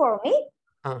never. new for me.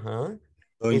 Uh-huh.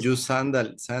 Don't use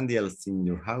sandals in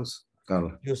your house,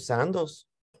 Carla. Use sandals.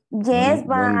 Yes,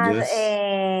 but Don't just.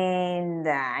 and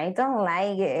I don't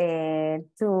like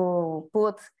to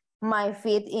put my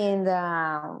feet in the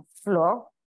floor.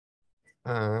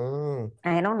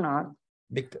 I don't know.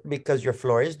 Because your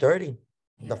floor is dirty.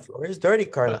 The floor is dirty,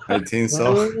 Carla. I think so.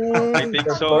 I think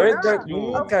Your so. floor is dirty.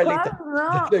 too. Of Carlita.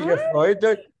 course, no. Your floor is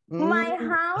dirty. My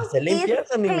house Se limpia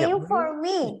is esa niña. clean for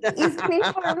me. It's clean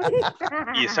for me.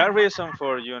 Is a reason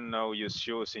for use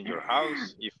shoes in your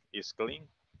house if it's clean?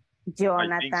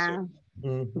 Jonathan.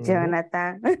 Mhm.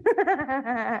 Jonathan.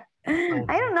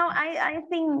 I don't know. I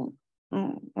think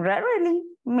rarely,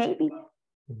 maybe.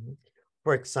 Mhm.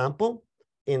 For example,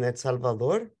 in El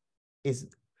Salvador, is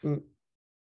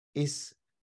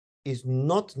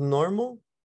not normal.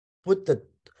 Put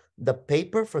the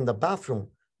paper from the bathroom.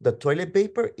 The toilet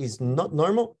paper is not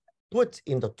normal. Put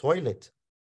in the toilet.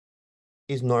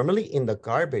 Is normally in the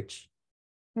garbage.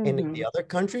 And in the other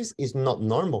countries, is not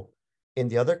normal. In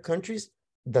the other countries,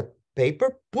 the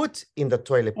paper put in the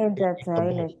toilet. In the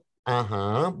toilet.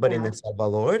 But in El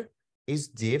Salvador, is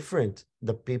different.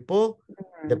 The people,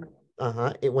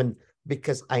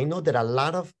 because I know that a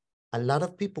lot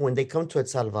of people, when they come to El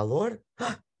Salvador,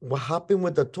 what happened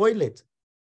with the toilet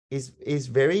is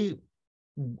very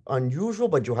unusual,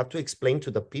 but you have to explain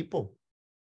to the people,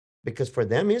 because for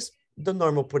them is the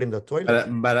normal put in the toilet.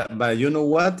 But you know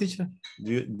what, teacher?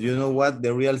 Do you know what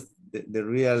the real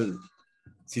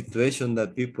situation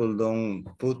that people don't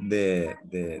put the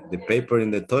paper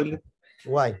in the toilet?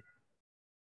 Why?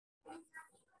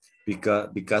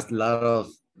 Because a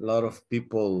lot of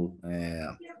people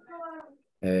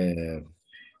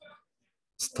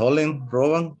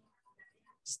roban,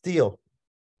 steal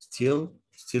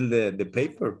the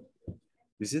paper.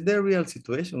 This is the real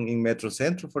situation in Metro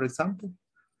Centro, for example.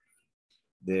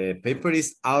 The paper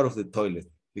is out of the toilet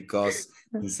because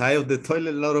inside of the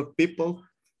toilet, a lot of people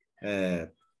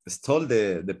stole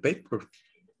the paper.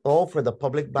 Oh, for the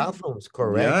public bathrooms,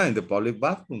 correct. Yeah, in the public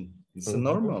bathroom. It's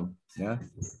normal. Yeah.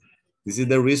 This is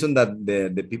the reason that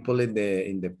the people in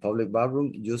the public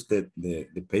bathroom use the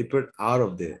paper out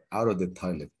of the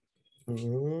toilet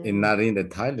and not in the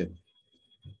toilet.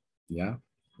 Yeah.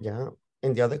 Yeah.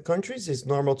 In the other countries, it's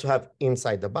normal to have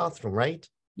inside the bathroom, right?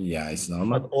 Yeah, it's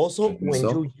normal. But also when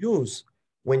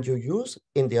you use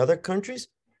in the other countries,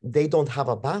 they don't have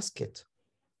a basket.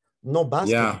 No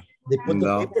basket. Yeah. They put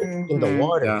the paper in the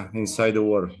water. Yeah, inside the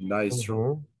water. That is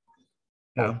true.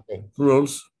 Yeah. Okay.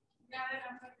 Rules.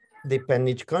 Depend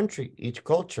each country, each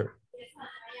culture.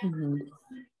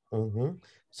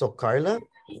 So Carla,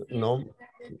 no,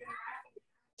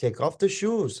 take off the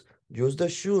shoes. Use the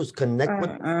shoes. Connect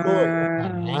with the floor.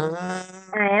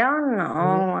 I don't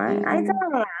know. I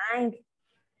don't like.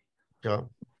 Yeah,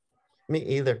 me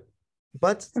either.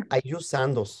 But I use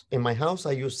sandals. In my house,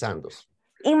 I use sandals.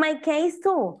 In my case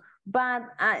too, but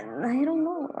I don't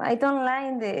know. I don't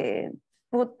like the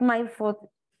put my foot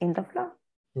in the floor.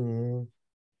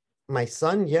 My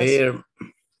son, yes.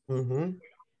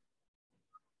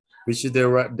 Which is the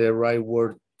right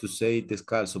word to say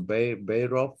descalzo?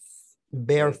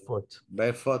 Barefoot.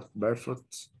 Barefoot.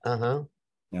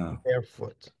 Yeah.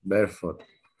 Barefoot.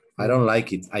 I don't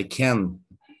like it. I can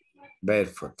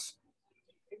barefoot.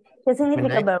 ¿Qué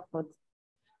significa barefoot?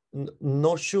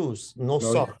 No shoes, no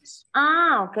socks.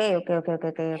 Okay.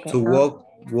 To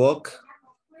walk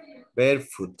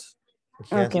barefoot.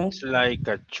 Okay. It's like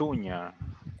a chuña.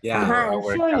 Yeah.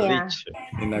 Chuña.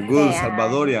 In a good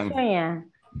Salvadorian. Chuña.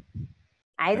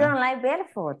 I don't like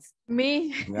barefoot.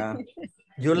 Me. Yeah.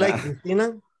 You like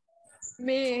Cristina?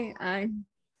 Me,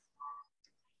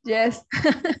 yes.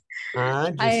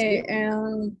 I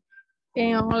am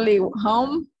in only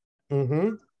home.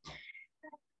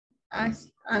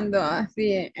 Ando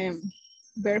así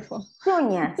barefoot.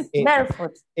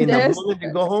 Barefoot. In the moment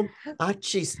you go home,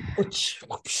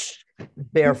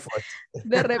 barefoot.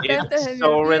 De repente It's se me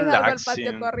so olvida, salgo al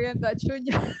patio relaxing. corriendo a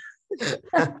chuña.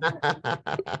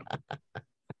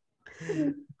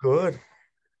 Good.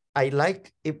 I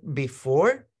like it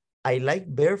before. I like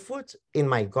barefoot in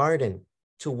my garden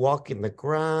to walk in the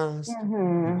grass.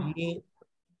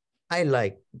 I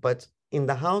like, but in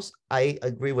the house, I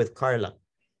agree with Carla.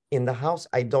 In the house,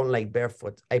 I don't like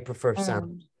barefoot. I prefer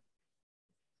sand.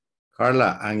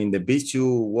 Carla, and in the beach you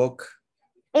walk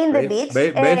In the beach?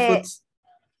 barefoot?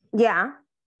 Yeah.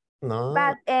 No.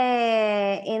 But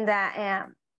in the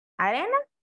arena?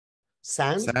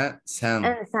 Sand? Sand.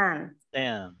 And sand.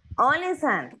 Damn. Only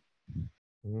sand.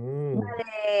 Mm. But,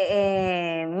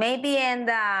 maybe in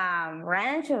the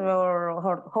ranch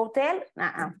or hotel?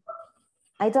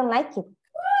 I don't like it.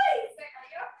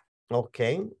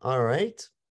 Okay, all right.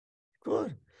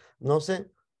 Good. No sé,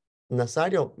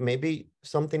 Nazario, maybe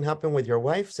something happened with your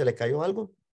wife. ¿Se le cayó algo?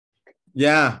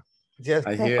 Yeah. Yes.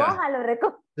 I hear.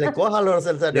 Recójalo,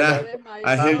 Nazario. Yeah.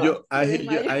 I hear you. I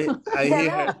hear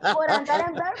her. Por andar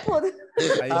en barefoot.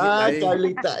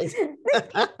 Carlita.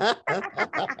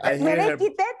 Me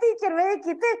desquité, teacher, me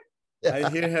desquité. I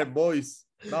hear her voice.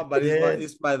 No, but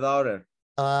it's my daughter.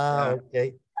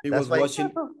 Okay. He was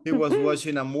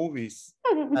watching a movies.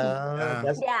 You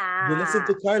listen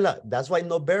to Carla. That's why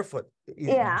no barefoot.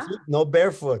 Yeah. No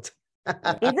barefoot.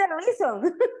 It's the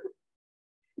reason.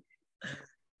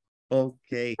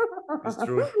 Okay. It's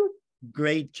true.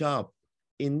 Great job.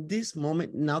 In this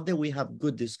moment, now that we have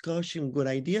good discussion, good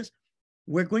ideas,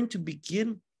 we're going to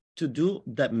begin to do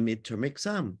the midterm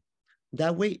exam.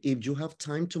 That way, if you have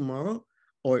time tomorrow,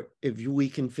 or if we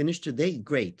can finish today,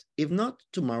 great. If not,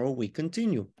 tomorrow we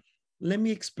continue. Let me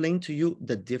explain to you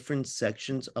the different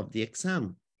sections of the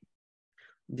exam.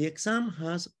 The exam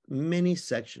has many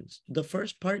sections. The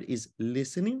first part is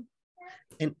listening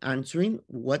and answering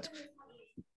what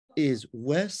is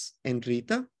Wes and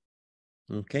Rita.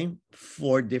 Okay,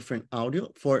 four different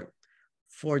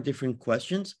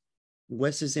questions.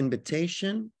 Wes's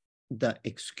invitation, the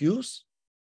excuse,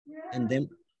 and then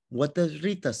what does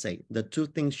Rita say? The two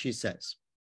things she says.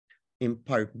 In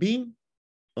part B,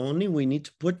 only we need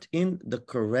to put in the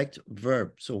correct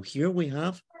verb. So here we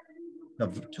have the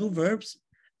two verbs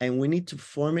and we need to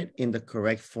form it in the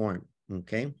correct form,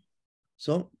 okay?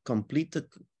 So complete the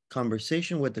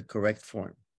conversation with the correct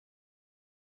form.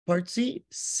 Part C,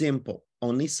 simple.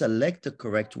 Only select the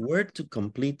correct word to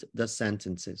complete the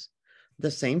sentences. The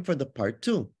same for the part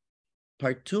 2.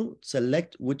 Part 2,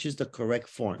 select which is the correct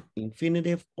form,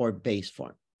 infinitive or base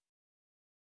form.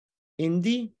 In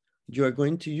D, you're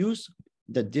going to use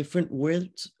the different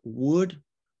words would,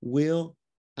 will,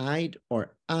 I'd,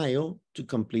 or I'll to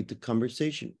complete the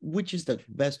conversation, which is the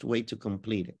best way to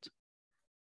complete it.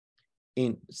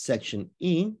 In section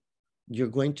E, you're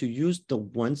going to use the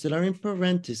ones that are in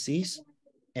parentheses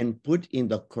and put in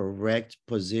the correct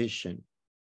position.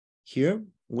 Here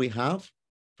we have,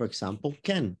 for example,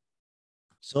 Ken.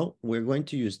 So we're going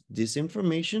to use this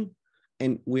information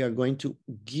and we are going to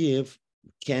give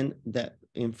Ken that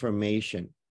information,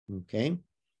 okay?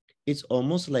 It's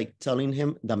almost like telling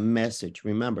him the message.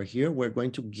 Remember, here we're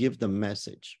going to give the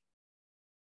message.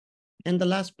 And the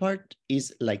last part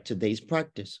is like today's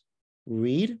practice.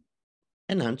 Read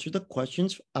and answer the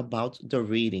questions about the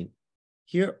reading.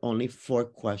 Here, only 4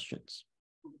 questions.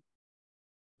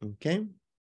 Okay?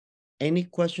 Any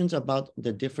questions about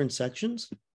the different sections?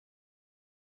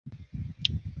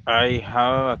 I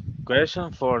have a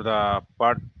question for the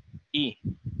part E.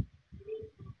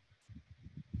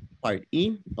 Part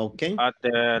E, okay. At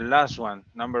the last one,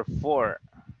 number 4.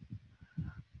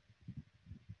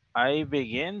 I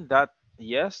began that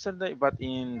yesterday, but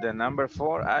in the number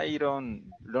 4, I don't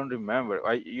remember.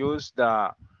 I used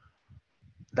the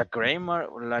grammar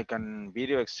like an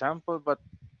video example, but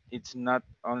it's not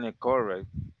only correct.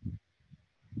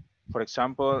 For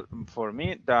example, for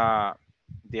me,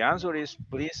 the answer is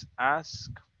please ask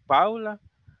Paula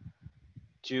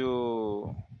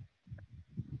to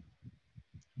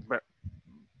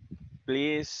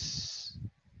please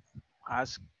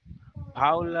ask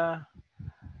Paula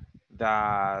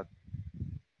that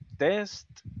test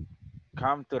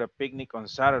come to the picnic on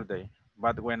Saturday.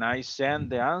 But when I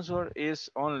send the answer, is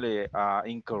only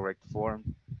incorrect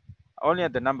form, only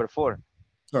at the number 4.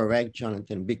 Correct,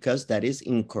 Jonathan, because that is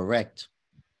incorrect.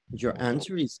 Your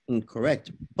answer is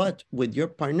incorrect, but with your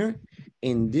partner,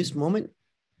 in this moment,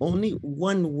 only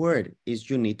one word is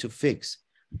you need to fix.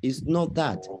 It's not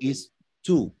that, it's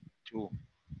to.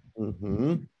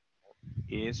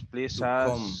 Is please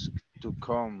ask to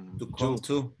come. To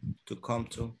come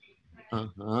to.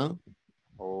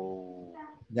 Oh.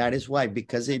 That is why,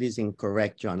 because it is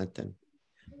incorrect, Jonathan.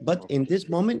 But in this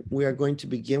moment, we are going to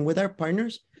begin with our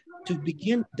partners. To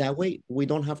begin, that way, we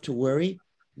don't have to worry.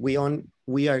 We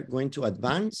are going to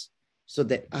advance so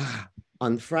that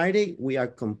on Friday, we are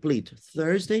complete.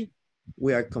 Thursday,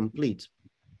 we are complete.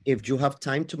 If you have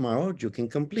time tomorrow, you can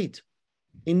complete.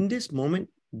 In this moment,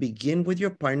 begin with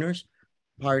your partners,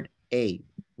 part A,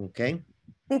 okay?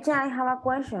 Teacher, I have a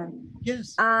question.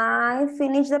 Yes. I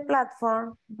finished the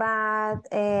platform, but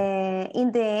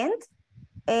in the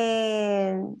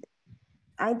end,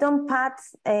 I don't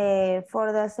pass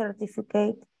for the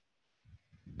certificate.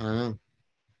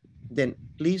 Then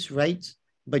please write,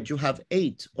 but you have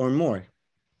 8 or more.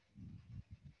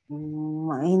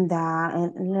 En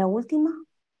la última.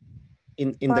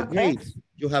 In the grade,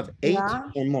 you have 8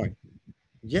 or more.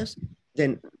 Yes.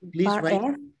 Then please write.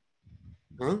 F.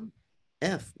 Huh?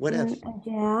 F. What F?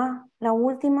 Yeah, la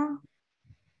última.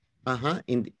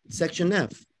 In section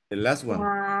F. The last one.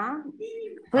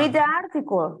 Read the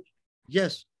article.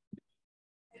 Yes.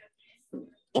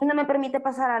 Y no me permite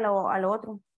pasar a lo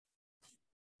otro.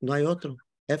 No hay otro.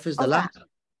 F is the last.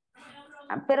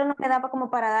 Pero no me daba como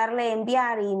para darle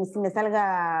enviar y si me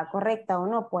salga correcta o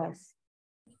no, pues.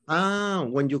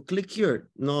 When you click here,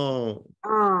 no.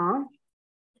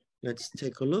 Let's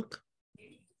take a look.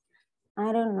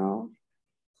 I don't know.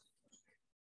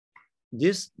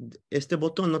 Este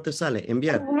botón no te sale,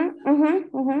 enviar.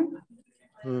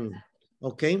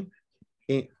 Okay.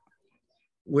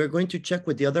 We're going to check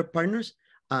with the other partners.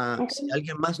 Si a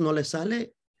alguien más no le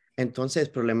sale, entonces es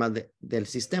problema del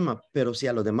sistema. Pero si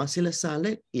a los demás sí les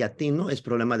sale y a ti no, es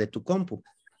problema de tu compu.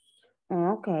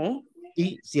 Ok.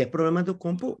 Y si es problema de tu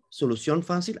compu, solución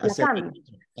fácil, hacerlo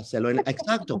en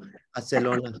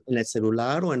el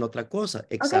celular o en otra cosa.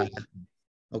 Exacto.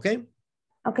 Okay?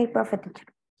 Okay, perfect.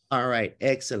 All right,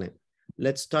 excellent.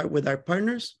 Let's start with our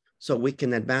partners so we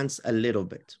can advance a little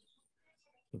bit.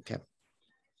 Okay.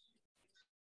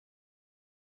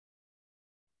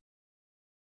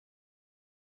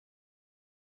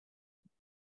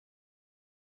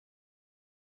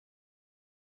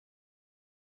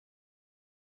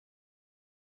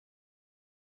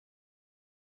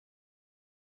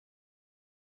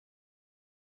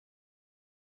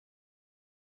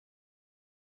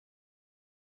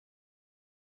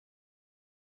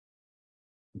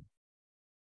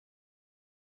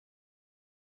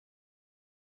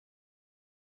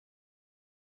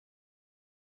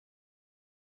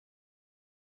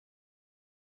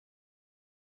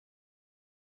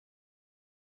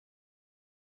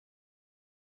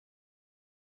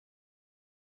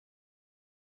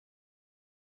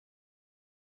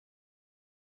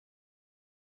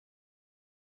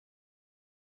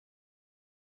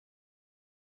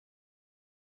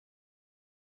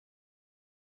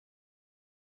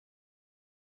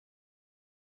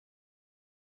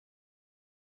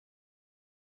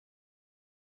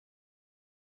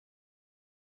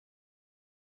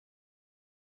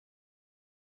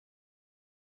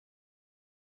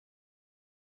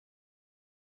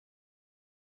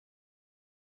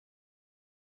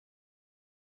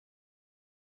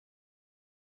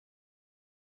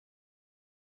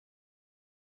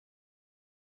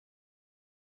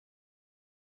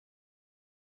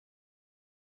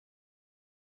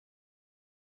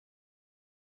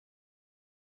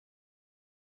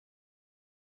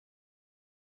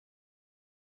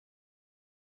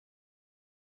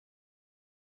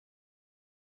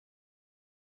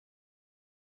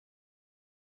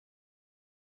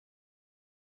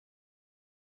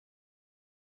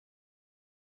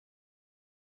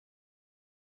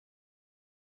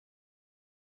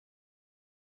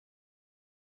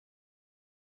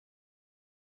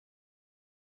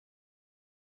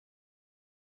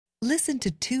 Listen to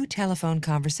 2 telephone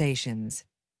conversations.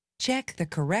 Check the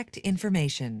correct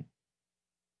information.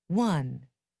 1.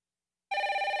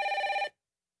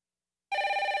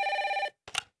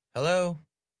 Hello?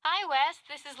 Hi, Wes.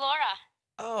 This is Laura.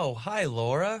 Oh, hi,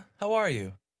 Laura. How are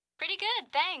you? Pretty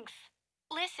good, thanks.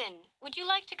 Listen, would you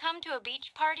like to come to a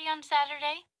beach party on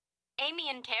Saturday? Amy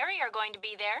and Terry are going to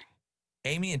be there.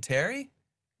 Amy and Terry?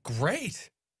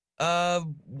 Great!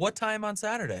 What time on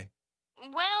Saturday?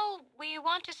 Well, we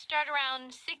want to start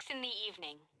around 6 in the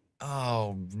evening.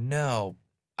 Oh, no.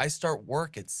 I start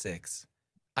work at 6.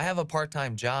 I have a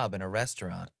part-time job in a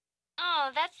restaurant. Oh,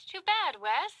 that's too bad,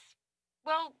 Wes.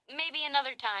 Well, maybe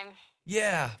another time.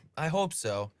 Yeah, I hope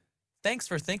so. Thanks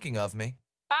for thinking of me.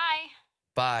 Bye.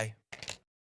 Bye.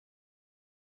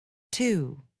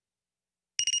 2.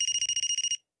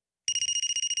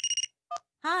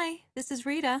 Hi, this is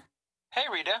Rita. Hey,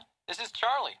 Rita. This is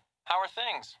Charlie. How are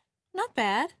things? Not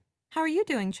bad. How are you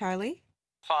doing, Charlie?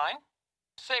 Fine.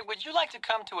 Say, would you like to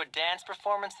come to a dance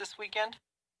performance this weekend?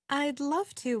 I'd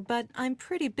love to, but I'm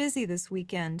pretty busy this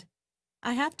weekend.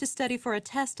 I have to study for a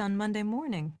test on Monday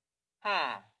morning.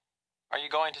 Are you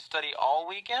going to study all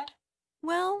weekend?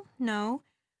 Well, no.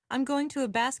 I'm going to a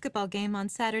basketball game on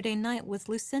Saturday night with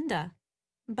Lucinda.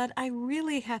 but I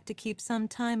really have to keep some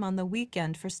time on the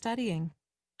weekend for studying.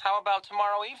 How about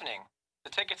tomorrow evening? The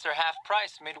tickets are half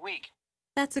price midweek.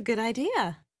 That's a good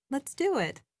idea. Let's do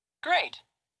it. Great.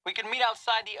 We can meet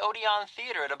outside the Odeon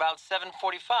Theater at about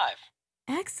 7:45.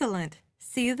 Excellent.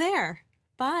 See you there.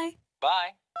 Bye.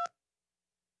 Bye.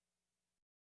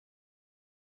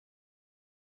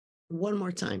 One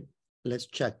more time. Let's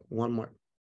check one more.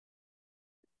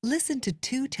 Listen to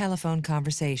 2 telephone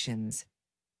conversations.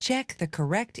 Check the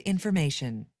correct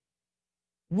information.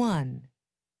 1.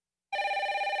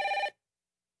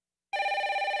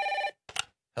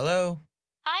 Hello?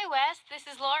 Hi, Wes. This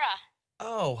is Laura.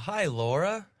 Oh, hi,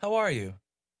 Laura. How are you?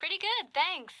 Pretty good,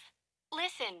 thanks.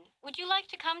 Listen, would you like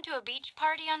to come to a beach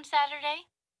party on Saturday?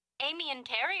 Amy and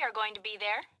Terry are going to be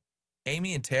there.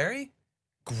 Amy and Terry?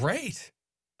 Great.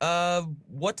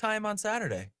 What time on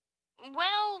Saturday?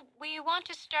 Well, we want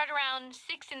to start around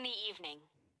 6 in the evening.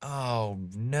 Oh,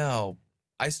 no.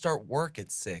 I start work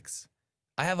at 6.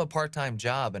 I have a part-time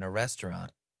job in a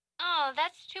restaurant. Oh,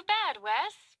 that's too bad,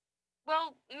 Wes.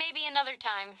 Well, maybe another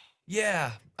time.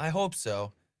 Yeah, I hope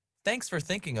so. Thanks for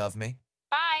thinking of me.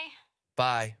 Bye.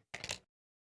 Bye.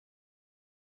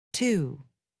 2.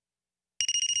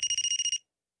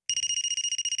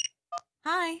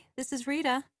 Hi, this is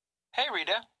Rita. Hey,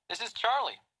 Rita. This is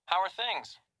Charlie. How are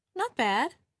things? Not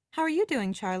bad. How are you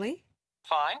doing, Charlie?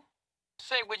 Fine.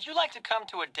 Say, would you like to come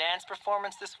to a dance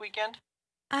performance this weekend?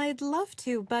 I'd love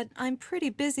to, but I'm pretty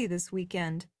busy this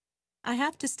weekend. I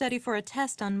have to study for a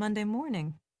test on Monday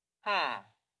morning.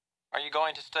 Are you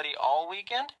going to study all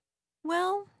weekend?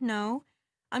 Well, no.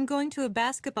 I'm going to a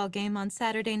basketball game on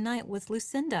Saturday night with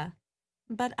Lucinda.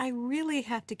 But I really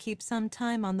have to keep some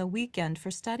time on the weekend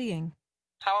for studying.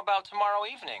 How about tomorrow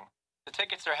evening? The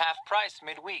tickets are half price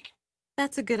midweek.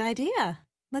 That's a good idea.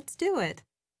 Let's do it.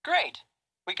 Great.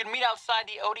 We can meet outside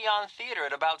the Odeon Theater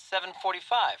at about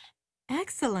 7:45.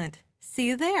 Excellent. See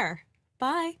you there.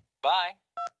 Bye. Bye.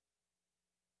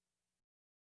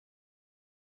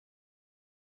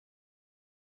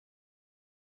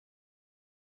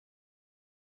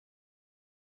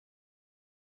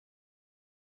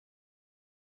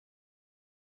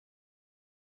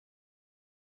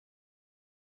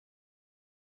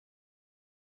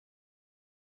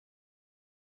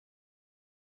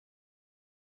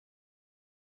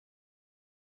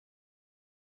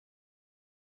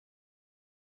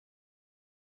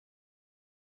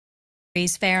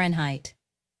 Fahrenheit.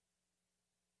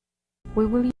 We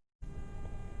will.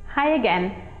 Hi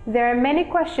again. There are many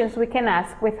questions we can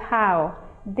ask with how.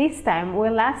 This time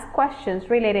we'll ask questions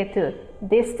related to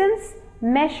distance,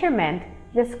 measurement,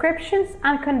 descriptions,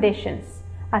 and conditions.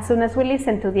 As soon as we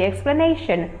listen to the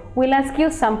explanation, we'll ask you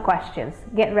some questions.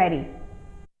 Get ready.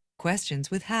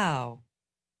 Questions with how.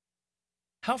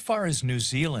 How far is New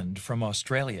Zealand from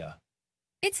Australia?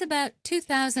 It's about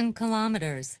 2,000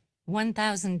 kilometers,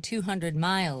 1,200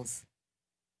 miles.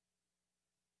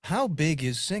 How big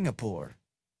is Singapore?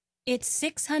 It's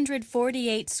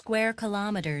 648 square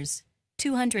kilometers,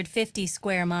 250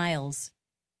 square miles.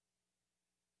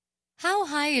 How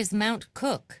high is Mount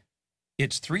Cook?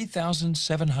 It's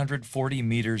 3,740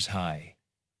 meters high,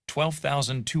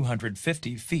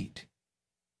 12,250 feet.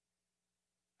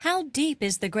 How deep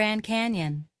is the Grand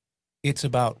Canyon? It's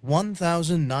about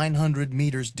 1,900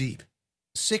 meters deep,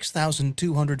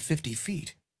 6,250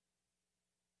 feet.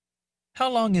 How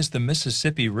long is the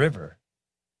Mississippi River?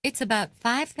 It's about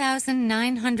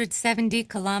 5,970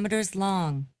 kilometers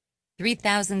long,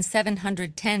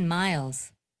 3,710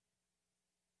 miles.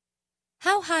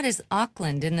 How hot is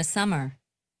Auckland in the summer?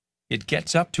 It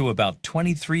gets up to about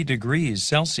 23 degrees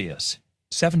Celsius,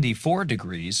 74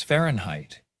 degrees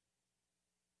Fahrenheit.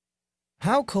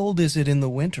 How cold is it in the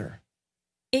winter?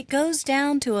 It goes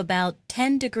down to about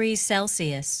 10 degrees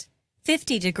Celsius,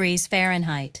 50 degrees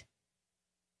Fahrenheit.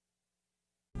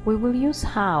 We will use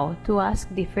how to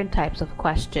ask different types of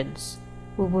questions.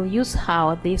 We will use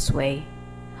how this way.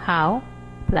 How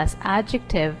plus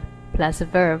adjective plus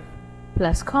verb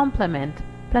plus complement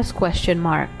plus question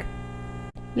mark.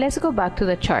 Let's go back to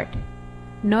the chart.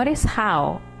 Notice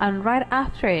how, and right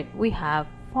after it we have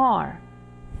far.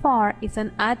 Far is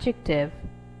an adjective.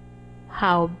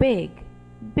 How big?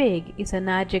 Big is an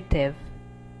adjective.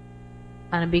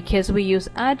 And because we use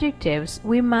adjectives,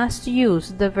 we must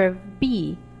use the verb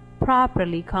be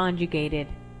properly conjugated.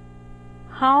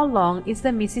 How long is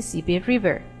the Mississippi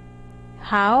River?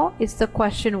 How is the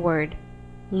question word.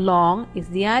 Long is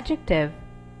the adjective.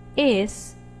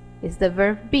 Is the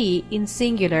verb be in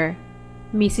singular.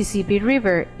 Mississippi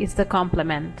River is the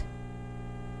complement.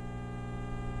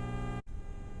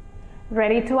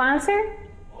 Ready to answer?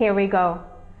 Here we go.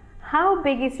 How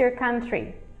big is your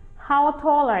country? How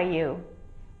tall are you?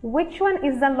 Which one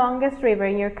is the longest river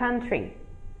in your country?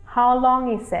 How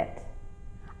long is it?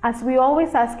 As we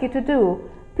always ask you to do,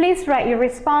 please write your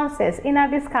responses in our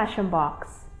discussion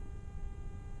box.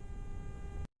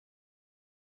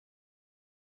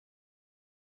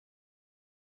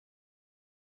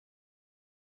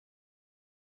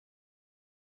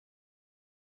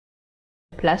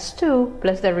 +2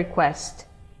 plus the request.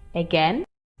 Again,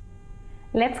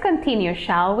 let's continue,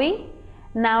 shall we?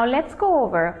 Now let's go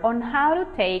over on how to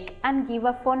take and give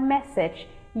a phone message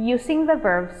using the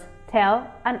verbs tell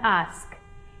and ask.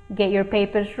 Get your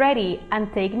papers ready and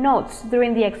take notes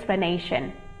during the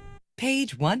explanation.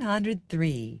 Page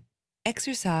 103,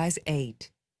 Exercise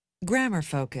 8, Grammar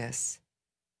Focus.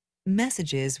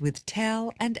 Messages with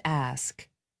tell and ask.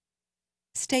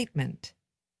 Statement.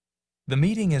 The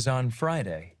meeting is on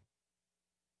Friday.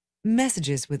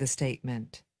 Messages with a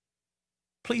statement.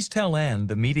 Please tell Anne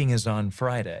the meeting is on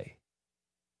Friday.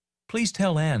 Please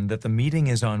tell Anne that the meeting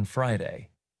is on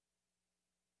Friday.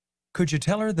 Could you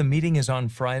tell her the meeting is on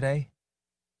Friday?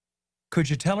 Could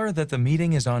you tell her that the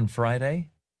meeting is on Friday?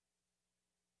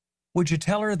 Would you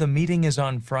tell her the meeting is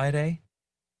on Friday?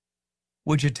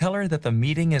 Would you tell her that the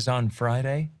meeting is on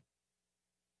Friday?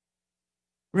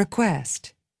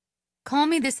 Request. Call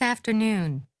me this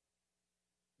afternoon.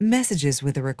 Messages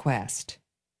with a request.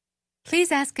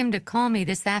 Please ask him to call me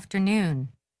this afternoon.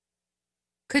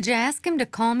 Could you ask him to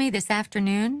call me this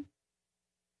afternoon?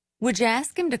 Would you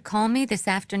ask him to call me this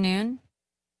afternoon?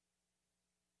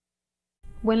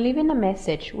 When leaving a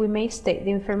message, we may state the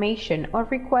information or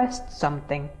request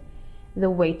something.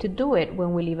 The way to do it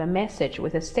when we leave a message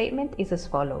with a statement is as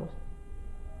follows.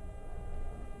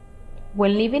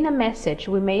 When leaving a message,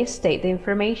 we may state the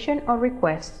information or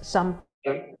request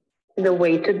something. The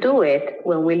way to do it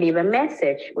when we leave a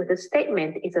message with a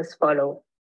statement is as follows.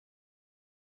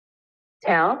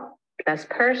 Tell plus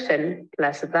person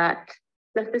plus that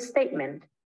plus the statement.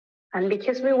 And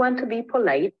because we want to be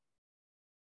polite.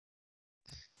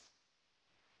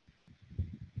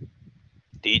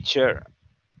 Teacher,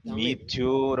 me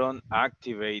too don't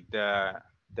activate the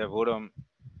button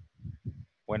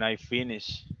when I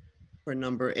finish. For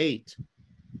number 8.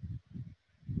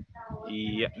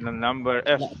 Yeah, number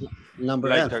F. Number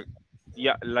like F.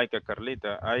 Like a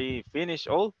Carlita. I finish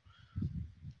all,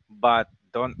 but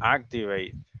don't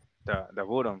activate the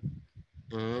button.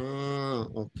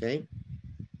 Okay.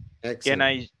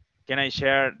 Excellent. Can I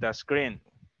share the screen?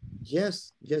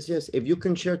 Yes. If you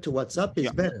can share to WhatsApp,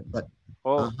 it's better. But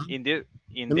in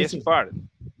this part,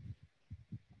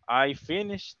 I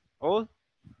finished all.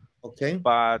 Okay.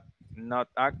 But not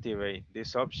activate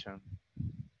this option.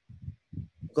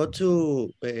 Go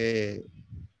to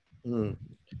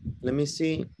let me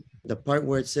see the part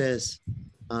where it says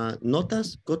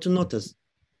notas. Go to notas.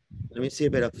 Let me see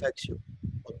if it affects you.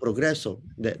 Or progreso.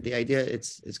 The idea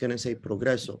it's gonna say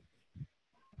progreso.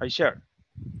 I share.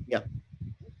 Yeah.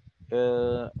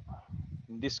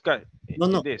 This guy.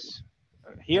 No. This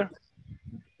here.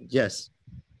 Yes.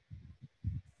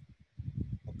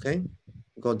 Okay.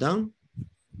 Go down.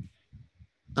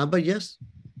 But yes.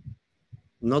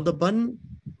 Not the button,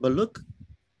 but look.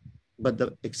 But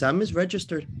the exam is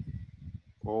registered.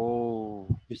 Oh.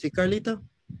 You see, Carlita?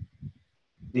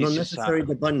 Not necessarily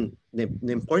the button. The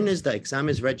important is the exam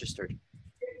is registered.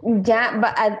 Yeah,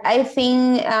 but I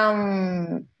think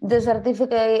the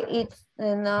certificate is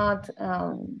not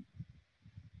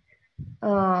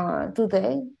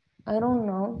today. I don't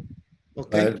know.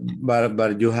 Okay.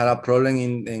 But you had a problem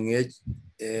in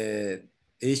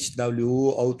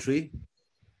HW03.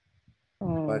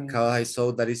 Because I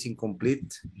saw that is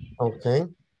incomplete. Okay.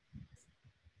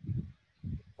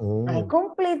 I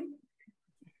complete.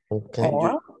 Okay.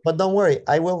 But don't worry,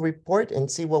 I will report and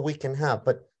see what we can have.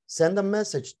 But send a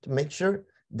message to make sure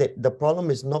that the problem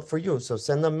is not for you. So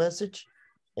send a message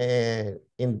and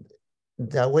in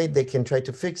that way they can try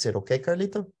to fix it. Okay,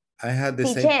 Carlito? I had the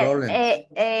Teacher, same problem.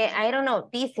 I don't know,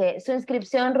 dice, su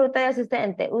inscripción ruta de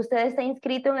asistente. Usted está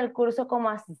inscrito en el curso como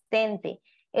asistente.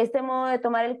 Este modo de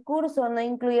tomar el curso no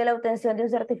incluye la obtención de un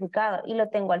certificado y lo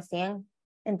tengo al 100,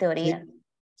 en teoría.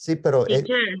 Sí, pero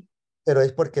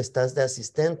es porque estás de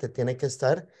asistente, tiene que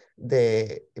estar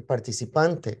de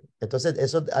participante. Entonces,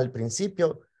 eso al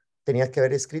principio tenía que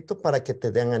haber escrito para que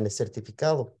te den el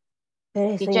certificado.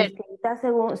 Pero estoy inscrita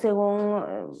según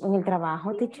en el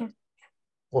trabajo, teacher.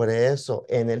 Por eso,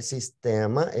 en el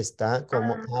sistema está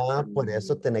como, por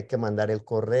eso tenés que mandar el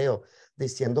correo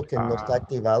diciendo que no está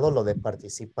activado lo de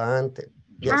participante.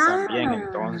 Yo también,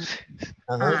 entonces.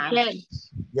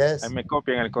 Yes. Ahí me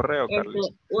copian el correo,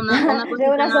 Carlos. Una de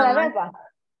una sola vez,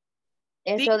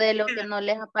 Eso de lo que no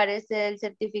les aparece el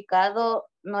certificado,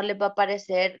 no les va a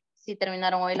aparecer, si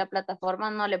terminaron hoy la plataforma,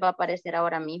 no les va a aparecer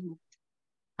ahora mismo.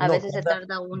 A No, veces se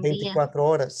tarda un 24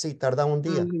 horas, sí, tarda un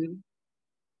día.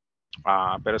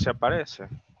 Ah, pero se aparece.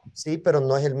 Sí, pero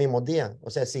no es el mismo día. O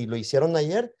sea, si lo hicieron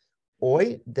ayer,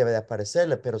 hoy debe de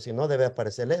aparecerle, pero si no, debe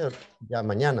aparecerle ya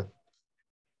mañana.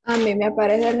 A mí me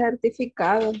aparece el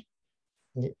certificado.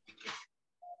 Yeah.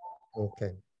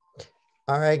 Okay.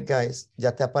 All right, guys.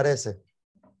 ¿Ya te aparece?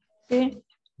 Sí.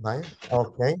 Right?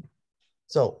 Okay.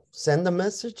 So, send a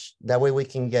message. That way we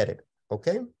can get it.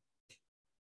 Okay?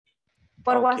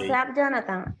 Por WhatsApp,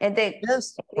 Jonathan.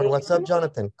 Yes, for WhatsApp,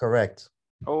 Jonathan. Correct.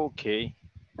 Okay.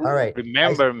 All right.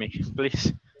 Remember me,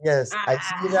 please. Yes, I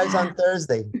see you guys on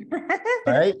Thursday.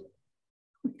 All right?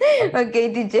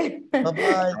 Okay, teacher.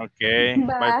 Bye-bye. Okay,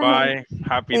 bye-bye.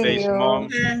 Happy See days, you.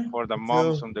 moms, for the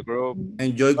moms on the group.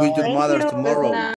 Enjoy with your Thank mothers you. tomorrow.